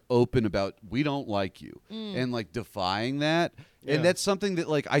place where they're open about we don't like you and like defying that. Yeah. And that's something that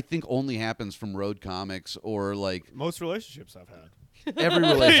like I think only happens from road comics or like Most relationships I've had. every You're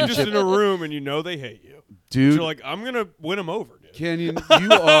just relationship. in a room and you know they hate you. Dude, You're like, I'm gonna win them over, dude. Canyon,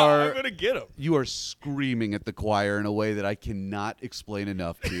 you I'm are gonna get them. you are screaming at the choir in a way that I cannot explain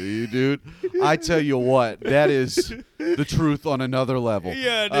enough to you, dude. I tell you what, that is the truth on another level.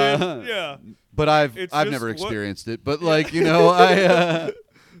 Yeah, dude. Uh, Yeah. But I've It's never just what- experienced it. But like I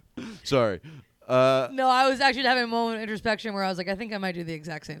sorry. No, I was actually having a moment of introspection where I was like, I think I might do the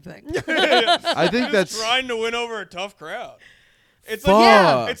exact same thing. I think Just that's trying to win over a tough crowd. It's Fuck. like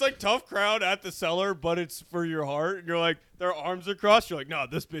Yeah. it's like tough crowd at the cellar, but it's for your heart. And you're like, their arms are crossed. You're like, no,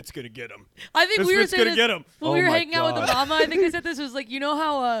 this bit's gonna get him. I think This we were bit's saying gonna this get him. when Oh we were my hanging out with God. Obama. I think I said this was like, you know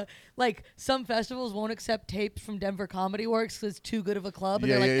how like some festivals won't accept tapes from Denver Comedy Works because it's too good of a club, and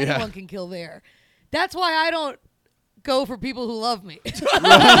Yeah, they're like, yeah, yeah. anyone can kill there. That's why I don't go for people who love me. Oh, that's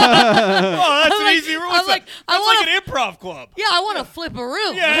I'm an like- easy rule. I'm like, I that's wanna- like an improv club. Yeah, I want to flip a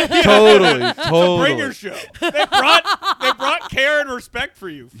room. Yeah, totally, It's a totally. bringer show. They brought care and respect for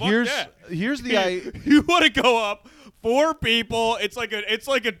you. Fuck that. Here's the You want to go up 4 people. It's like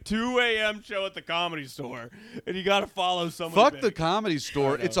a 2 a.m. show at the Comedy Store, and you got to follow someone. fuck the Comedy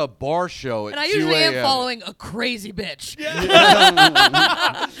Store. It's a bar show at And I 2 usually am a.m. following a crazy bitch.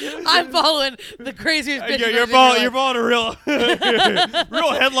 Yeah, I'm following the craziest bitch. you're following a real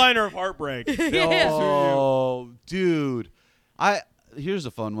real headliner of heartbreak. Yeah. Oh, dude. Here's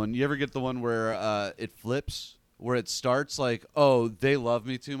a fun one. You ever get the one where it flips, where it starts like, oh, they love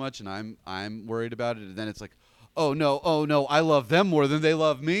me too much, and I'm worried about it, and then it's like, oh no, I love them more than they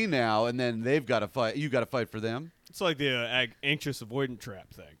love me now, and then they've got to fight. You got to fight for them. It's like the anxious avoidant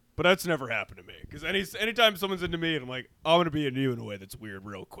trap thing. But that's never happened to me. Because anytime someone's into me and I'm like, I'm going to be into you in a way that's weird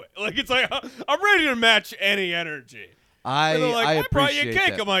real quick. Like, it's like, I'm ready to match any energy. And they're like, I brought you a appreciate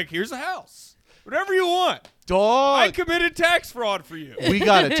cake. that. I'm like, here's a house. Whatever you want. Dog. I committed tax fraud for you. We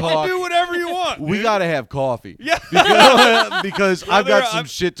gotta talk. Do whatever you want. We dude. gotta have coffee. Yeah. Because I've got some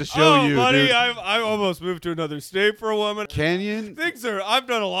shit to show oh, you, buddy, dude. I almost moved to another state for a woman. Canyon. I've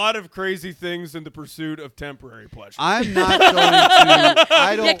done a lot of crazy things in the pursuit of temporary pleasure. I'm not going to.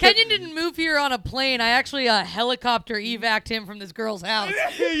 I don't. Yeah, Kenyon didn't move here on a plane. I actually helicopter evac'd him from this girl's house.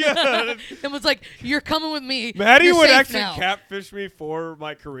 Yeah. And was like, "You're coming with me." Maddie You're would safe actually now. catfish me for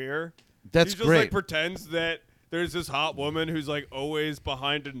my career. That's she just great. like pretends that there's this hot woman who's like always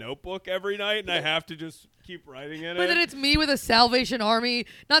behind a notebook every night, and I have to just keep writing in But then it. it's me with a Salvation Army,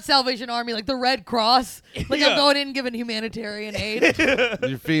 not Salvation Army, like the Red Cross. Like Yeah. I'm going in giving humanitarian aid.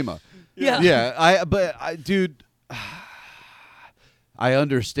 You're FEMA. Yeah. Yeah. Dude. I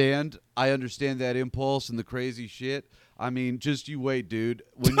understand. I understand that impulse and the crazy shit. I mean, just you wait, dude.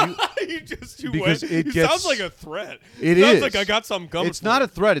 When you because wait. it gets- sounds like a threat. It sounds is. like I got something coming. It's for not you. a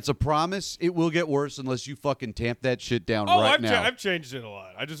threat. It's a promise. It will get worse unless you fucking tamp that shit down Oh, right I've, now. I've changed it a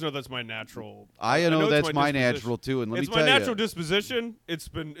lot. I just know that's my natural. I know it's that's my disposition. natural too. And let It's me my tell natural you, disposition. It's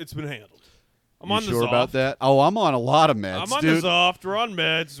been handled. I'm you on the sure Zoft. about that? Oh, I'm on a lot of meds, I'm on dude. the Zoft. We're on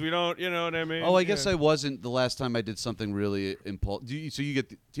meds. We don't, you know what I mean? Oh, I guess Yeah. I wasn't the last time I did something really impulsive. Do you get?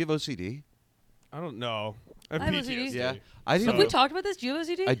 Do you have OCD? I don't know. I have I have PTSD. OCD. Yeah, I didn't. Have we talked about this? Do you have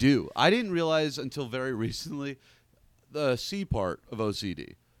OCD? I do. I didn't realize until very recently the C part of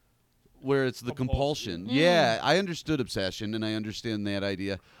OCD, where it's the compulsion. Yeah, I understood obsession and I understand that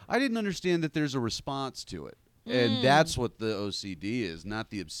idea. I didn't understand that there's a response to it. And that's what the OCD is,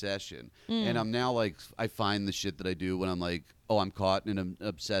 not the obsession. And I'm now like, I find the shit that I do when I'm like, oh, I'm caught in an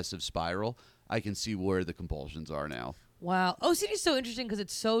obsessive spiral. I can see where the compulsions are now. Wow. OCD is so interesting because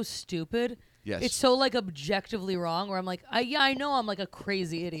it's so stupid. Yes. It's so like objectively wrong where I'm like, I know I'm like a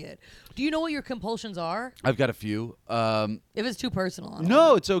crazy idiot. Do you know what your compulsions are? I've got a few. If it's too personal. I don't No,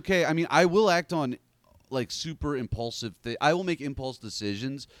 know. it's okay. I mean, I will act on like super impulsive things. I will make impulse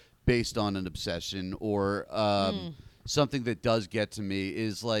decisions based on an obsession or something that does get to me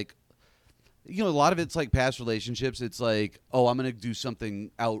is like, you know, a lot of it's like past relationships. It's like, oh, I'm going to do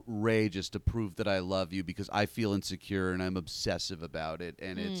something outrageous to prove that I love you because I feel insecure and I'm obsessive about it.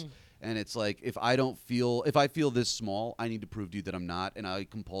 And it's like, if I feel this small, I need to prove to you that I'm not. And I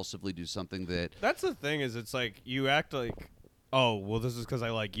compulsively do something that. That's the thing is it's like you act like, oh, well, this is because I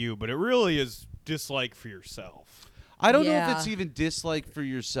like you. But it really is dislike for yourself. I don't know if Yeah. it's even dislike for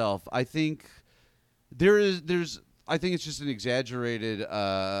yourself. I think I think it's just an exaggerated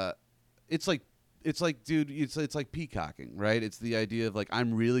it's like dude, it's like peacocking, right? It's the idea of like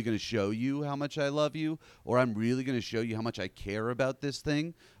I'm really going to show you how much I love you, or I'm really going to show you how much I care about this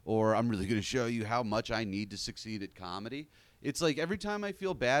thing, or I'm really going to show you how much I need to succeed at comedy. It's like every time I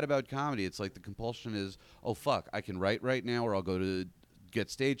feel bad about comedy, it's like the compulsion is, oh fuck, I can write right now, or I'll go to get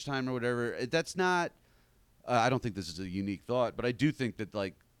stage time or whatever. That's not I don't think this is a unique thought, but I do think that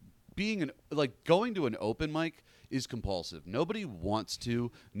like going to an open mic is compulsive. Nobody wants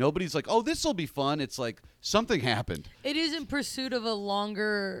to. Nobody's like, oh, this will be fun. It's like something happened. It is in pursuit of a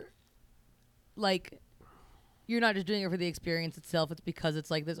longer, like, you're not just doing it for the experience itself. It's because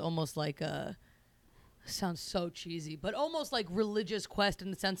it's like this almost like a, sounds so cheesy, but almost like religious quest in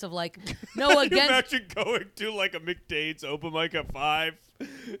the sense of like, no, Can you against. imagine going to like a McDade's open mic at 5?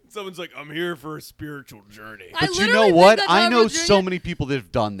 Someone's like, I'm here for a spiritual journey. I But you literally know think what? that's how I know everyone's doing so it. many people that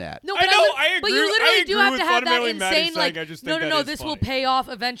have done that. No, I but know, I But agree- you I literally do agree have with to have that fundamentally Maddie's insane, like, saying, I just no, think no, that no, is this will funny. pay off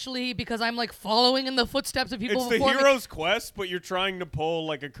eventually because I'm like following in the footsteps of people It's the before me. hero's quest, but you're trying to pull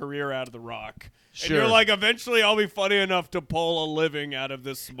like a career out of the rock. And Sure. you're like, eventually I'll be funny enough to pull a living out of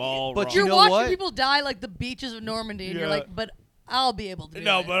this small But rock. You're you know watching what? people die like the beaches of Normandy, and you're Yeah. like, but I'll be able to do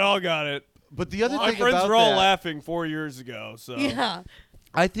No, it. but I got it. But the other My thing friends about were all that, laughing 4 years ago. So Yeah.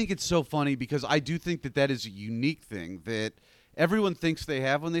 I think it's so funny because I do think that is a unique thing that everyone thinks they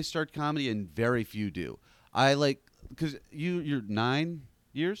have when they start comedy, and very few do. I like because you're 9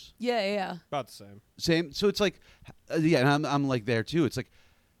 years. Yeah. about the same. Same. So it's like, yeah, and I'm like there too. It's like,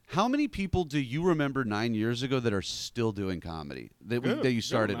 how many people do you remember 9 years ago that are still doing comedy that you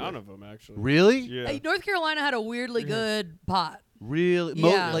started Good amount with? of them actually. Really? Yeah. Hey, North Carolina had a weirdly good pot. Really?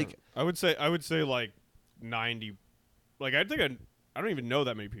 Yeah. Like, I would say like 90. Like I don't even know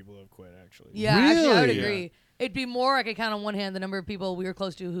that many people who have quit actually. Yeah, actually, I would Really? agree. It'd be more, I could count on one hand the number of people we were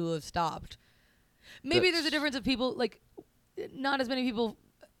close to who have stopped. Maybe there's a That's- difference of people, like, not as many people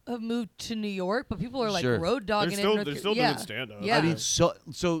have moved to New York, but people are like Sure. road dogging They're it. still yeah. doing stand up. Yeah. I mean,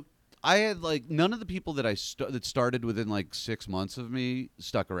 so I had like none of the people that that started within like 6 months of me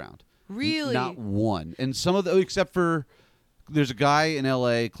stuck around. Really? Not one. And some of the except for there's a guy in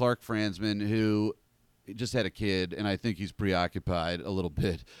L.A., Clark Fransman, who just had a kid, and I think he's preoccupied a little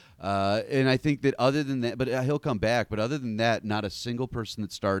bit. And I think that other than that, but he'll come back. But other than that, not a single person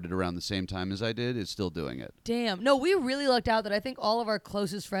that started around the same time as I did is still doing it. Damn. No, we really lucked out that I think all of our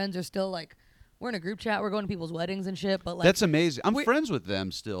closest friends are still like, we're in a group chat, we're going to people's weddings and shit. But like, That's amazing. I'm friends with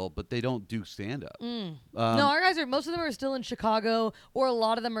them still, but they don't do stand up. no, our guys are, most of them are still in Chicago, or a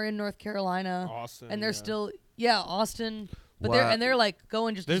lot of them are in North Carolina. Austin, and they're yeah. still, Austin. But Wow. they're like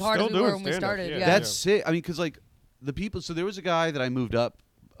going just They're as hard still as we were doing when we stand-up, started. yeah. Yeah. That's sick. I mean, because like the people. So there was a guy that I moved up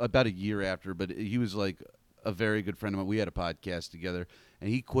about a year after, but he was like a very good friend of mine. We had a podcast together,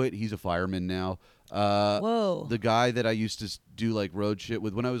 and he quit. He's a fireman now. Whoa. The guy that I used to do like road shit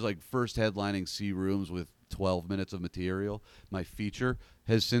with when I was like first headlining C Rooms with 12 minutes of material, my feature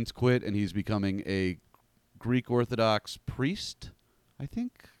has since quit, and he's becoming a Greek Orthodox priest, I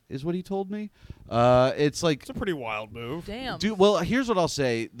think is what he told me. It's like It's a pretty wild move. Damn. Dude, well, here's what I'll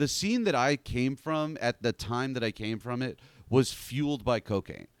say. The scene that I came from at the time that I came from it was fueled by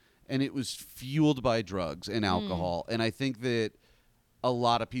cocaine. And it was fueled by drugs and alcohol. And I think that a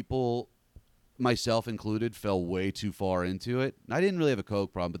lot of people, myself included, fell way too far into it. I didn't really have a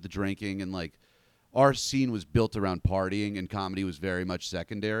coke problem, but the drinking and like our scene was built around partying, and comedy was very much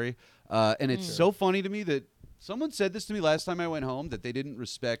secondary. And it's so funny to me that someone said this to me last time I went home, that they didn't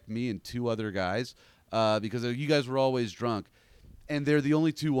respect me and two other guys because you guys were always drunk. And they're the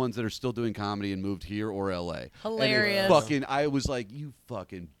only two ones that are still doing comedy and moved here or LA. Hilarious. And I was like, you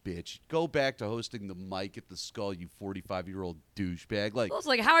fucking bitch. Go back to hosting the mic at the Skull, you 45-year-old douchebag. Like, Well, it's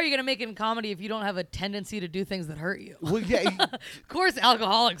like, how are you going to make it in comedy if you don't have a tendency to do things that hurt you? well, yeah, Of course,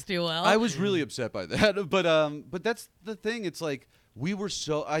 alcoholics do well. I was really upset by that. But that's the thing. It's like we were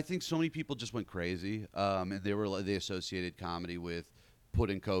I think so many people just went crazy. And they associated comedy with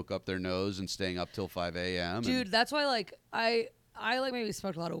putting coke up their nose and staying up till 5 a.m. Dude, that's why like I like maybe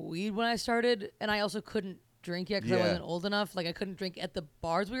smoked a lot of weed when I started, and I also couldn't drink yet because I Yeah. wasn't old enough. Like I couldn't drink at the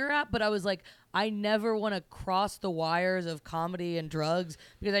bars we were at, but I was like, I never want to cross the wires of comedy and drugs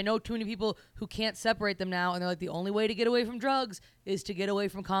because I know too many people who can't separate them now, and they're like, the only way to get away from drugs is to get away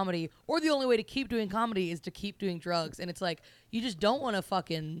from comedy, or the only way to keep doing comedy is to keep doing drugs. And it's like, you just don't want to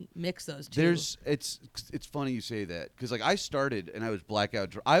fucking mix those two. It's funny you say that because like I started and I was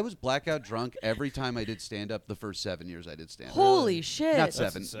blackout. I was blackout drunk every time I did stand up. The first 7 years I did stand up. Holy shit. Not That's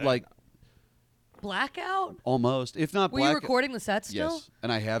 7, insane. like Blackout? almost, if not. Were you blackout. recording the set still? Yes,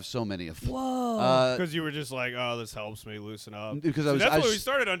 and I have so many of them. Whoa. Because you were just like, oh, this helps me loosen up. Because See, that's I why we was-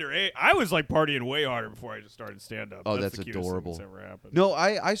 started under 8. I was like partying way harder before I just started stand up. Oh, that's that's the cutest adorable. thing that's ever happened. No,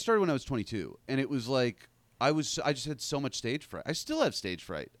 I started when I was 22, and it was like I just had so much stage fright. I still have stage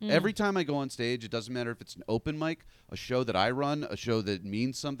fright. Every time I go on stage, it doesn't matter if it's an open mic, a show that I run, a show that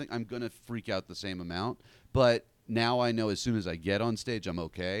means something, I'm going to freak out the same amount. But now I know as soon as I get on stage, I'm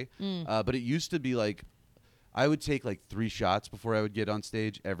okay. But it used to be like I would take like 3 shots before I would get on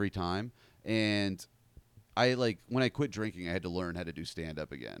stage every time. And I like when I quit drinking, I had to learn how to do stand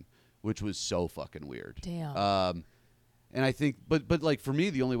up again, which was so fucking weird. Damn. And I think, but like for me,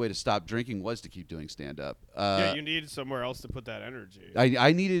 the only way to stop drinking was to keep doing stand up. Yeah, you need somewhere else to put that energy.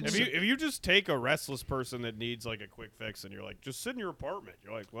 I needed. If you just take a restless person that needs like a quick fix and you're like, just sit in your apartment,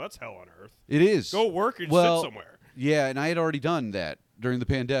 you're like, well, that's hell on earth. It is. Go work and Well, sit somewhere. Yeah, and I had already done that during the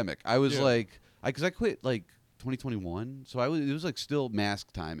pandemic. I was Yeah. like, because I quit like 2021, so it was like still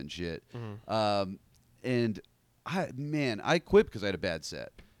mask time and shit. And I quit because I had a bad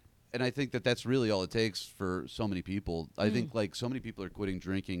set. And I think that that's really all it takes for so many people. I think like so many people are quitting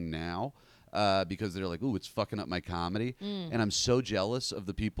drinking now because they're like, ooh, it's fucking up my comedy. And I'm so jealous of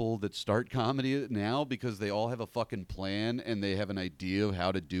the people that start comedy now because they all have a fucking plan and they have an idea of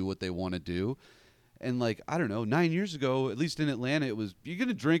how to do what they want to do. And like, I don't know, 9 years ago, at least in Atlanta, it was, you're going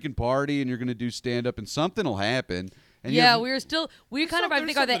to drink and party and you're going to do stand up and something will happen. And yeah, you have- we kind of, I There's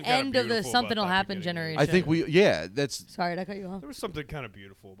think, are the something kinda end of the beautiful something about will that happen beginning. generation. I think that's, Sorry, did I cut you off? There was something kind of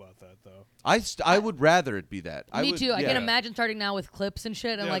beautiful about that, though. I would rather it be that. Me too. I can yeah. imagine starting now with clips and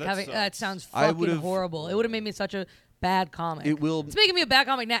shit and Yeah, like that having that sucks. sounds I fucking wou'd've- horrible. It would have made me such a bad comic. It will. It's making me a bad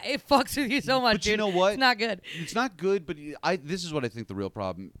comic now. It fucks with you so much, But dude. you know what? It's not good. It's not good, but this is what I think the real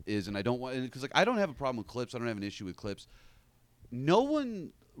problem is, and I don't want, because like I don't have a problem with clips. I don't have an issue with clips. No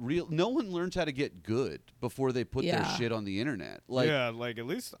one learns how to get good before they put their Yeah. shit on the internet. Like yeah, like at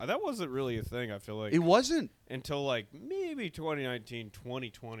least that wasn't really a thing, I feel like. it wasn't Until like maybe 2019,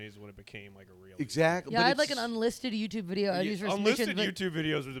 2020 is when it became like a real exactly. Yeah, but I had like an it's- unlisted YouTube video I used for unlisted submissions, YouTube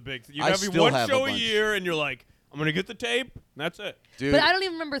videos are the big thing. You I have still one have a show a bunch. year, and you're like, I'm gonna get the tape. And that's it. dude. but I don't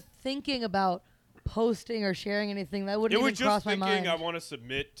even remember thinking about posting or sharing anything. That wouldn't It even was cross just my thinking mind. I want to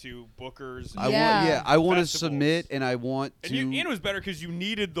submit to bookers. Yeah. I want to festivals. submit, and I want And to. it was better because you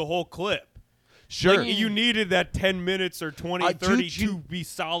needed the whole clip. Sure. Like, you needed that 10 minutes or 20, 30 dude, to be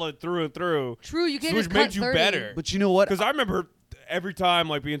solid through and through. True, you can't Which just made cut you 30. better. But you know what? Because I remember every time,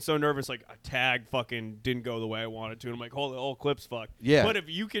 like, being so nervous, like, a tag fucking didn't go the way I wanted to. And I'm like, holy, the whole clip's fucked. Yeah. But if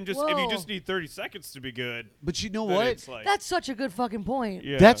you Whoa. just need 30 seconds to be good, But you know then what? it's like, That's such a good fucking point.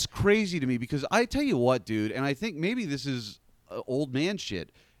 yeah. That's crazy to me because I tell you what, dude, and I think maybe this is old man shit.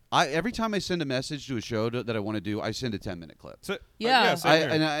 Every time I send a message to a show that I want to do, I send a 10-minute clip. So, Yeah. same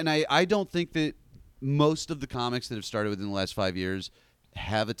here. I don't think that most of the comics that have started within the last 5 years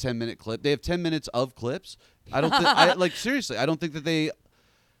have a 10-minute clip. They have 10 minutes of clips. I don't think seriously, I don't think that they.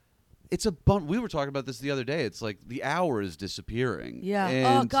 It's a bump. We were talking about this the other day. It's like the hour is disappearing. Yeah. And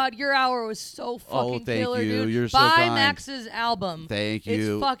Oh God, your hour was so fucking thank killer, you. dude. You're so Buy kind. Max's album. Thank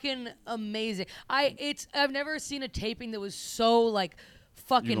you. It's fucking amazing. I've never seen a taping that was so like You're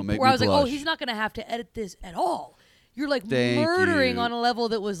fucking. gonna make Where I me was like, oh, blush. he's not gonna have to edit this at all. You're like Thank murdering you. on a level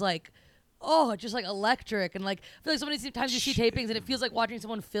that was like. Oh, just like electric. And like, I feel like so many times you see tapings and it feels like watching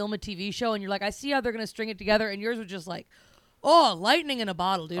someone film a TV show and you're like, I see how they're going to string it together. And yours was just like, oh, lightning in a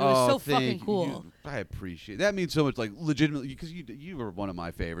bottle, dude. It was so thank fucking cool. you. I appreciate that. Means so much, like legitimately, because you were one of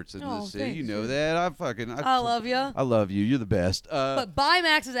my favorites in Oh, this city. You thanks, know dude. that. I love you. I love you. You're the best. But buy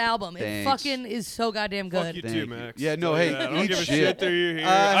Max's album. It thanks. fucking is so goddamn Fuck good. you Thank too, you. Max. Yeah, no, Tell you hey, that. I don't eat give a shit. shit through you here.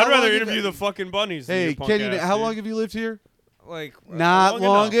 How I'd long rather you interview been- the fucking bunnies than Hey, your Kenny, punk ass, how dude. long have you lived here? Like, Not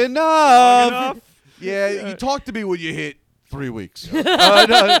long enough. Long enough? Yeah, you talk to me when you hit 3 weeks. No,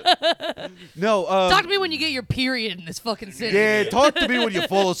 Talk to me when you get your period in this fucking city. yeah, talk to me when you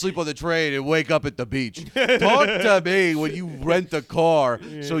fall asleep on the train and wake up at the beach. Talk to me when you rent a car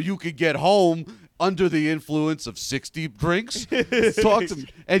so you can get home under the influence of 60 drinks. Talk to me.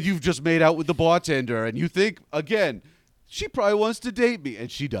 And you've just made out with the bartender and you think, again, she probably wants to date me, and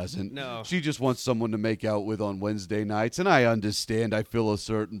she doesn't. No. She just wants someone to make out with on Wednesday nights, and I understand. I feel a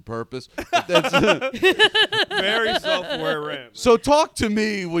certain purpose. But that's Very self-aware rant. so talk to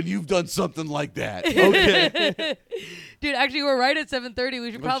me when you've done something like that, okay? Dude, actually, we're right at 7:30.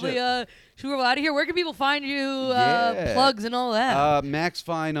 We should Oh, probably shit. should roll out of here. Where can people find you? Yeah. Plugs and all that.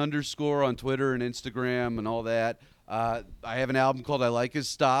 MaxFine _ on Twitter and Instagram and all that. I have an album called I Like His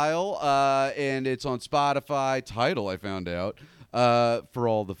Style, and it's on Spotify. Tidal, I found out, for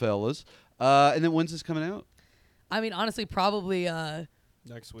all the fellas. And then when's this coming out? I mean, honestly, probably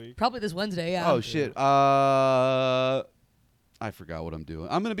Next week. this Wednesday. Yeah. Oh, shit. I forgot what I'm doing.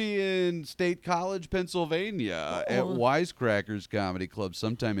 I'm going to be in State College, Pennsylvania at Wisecrackers Comedy Club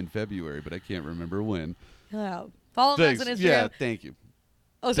sometime in February, but I can't remember when. Yeah. Follow Max Thanks. on Instagram. Yeah, thank you.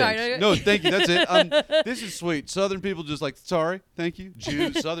 Oh, sorry. Thanks. No, thank you. That's it. This is sweet. Southern people just like, sorry, thank you.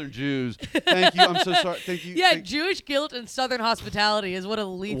 Jews, Southern Jews, thank you. I'm so sorry. Thank you. Yeah, Thank- Jewish guilt and Southern hospitality is what a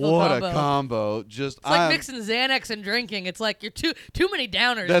lethal what combo. a combo. Just It's like mixing Xanax and drinking. It's like you're too many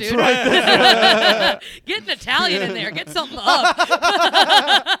downers, That's dude. right. That's Get an Italian in there. Get something up.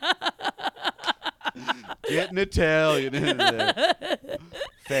 Getting Italian in there.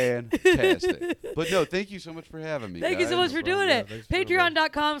 Fantastic. But no, thank you so much for having me. Thank you so guys. much for doing it. thanks for having me.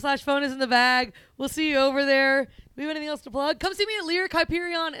 Patreon.com/phone is in the bag. We'll see you over there. Do we have anything else to plug? Come see me at Lyric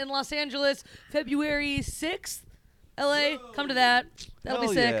Hyperion in Los Angeles, February 6th. LA, come to that. That'll Hell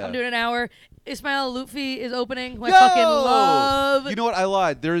be sick. yeah. I'm doing an hour. Ismail Lutfi is opening, who I Yo! fucking love. You know what? I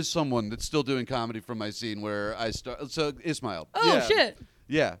lied. There is someone that's still doing comedy from my scene where I start. So Ismail. Oh, yeah. shit.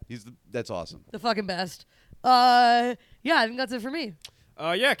 Yeah, that's awesome. The fucking best. Yeah, I think that's it for me.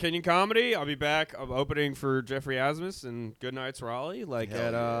 Yeah, Kenyon Comedy. I'll be back. I'm opening for Jeffrey Asmus and Good Nights Raleigh, Hell at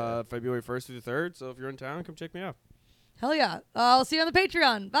yeah. February 1st through the 3rd. So if you're in town, come check me out. Hell yeah. I'll see you on the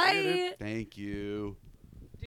Patreon. Bye. Thank you.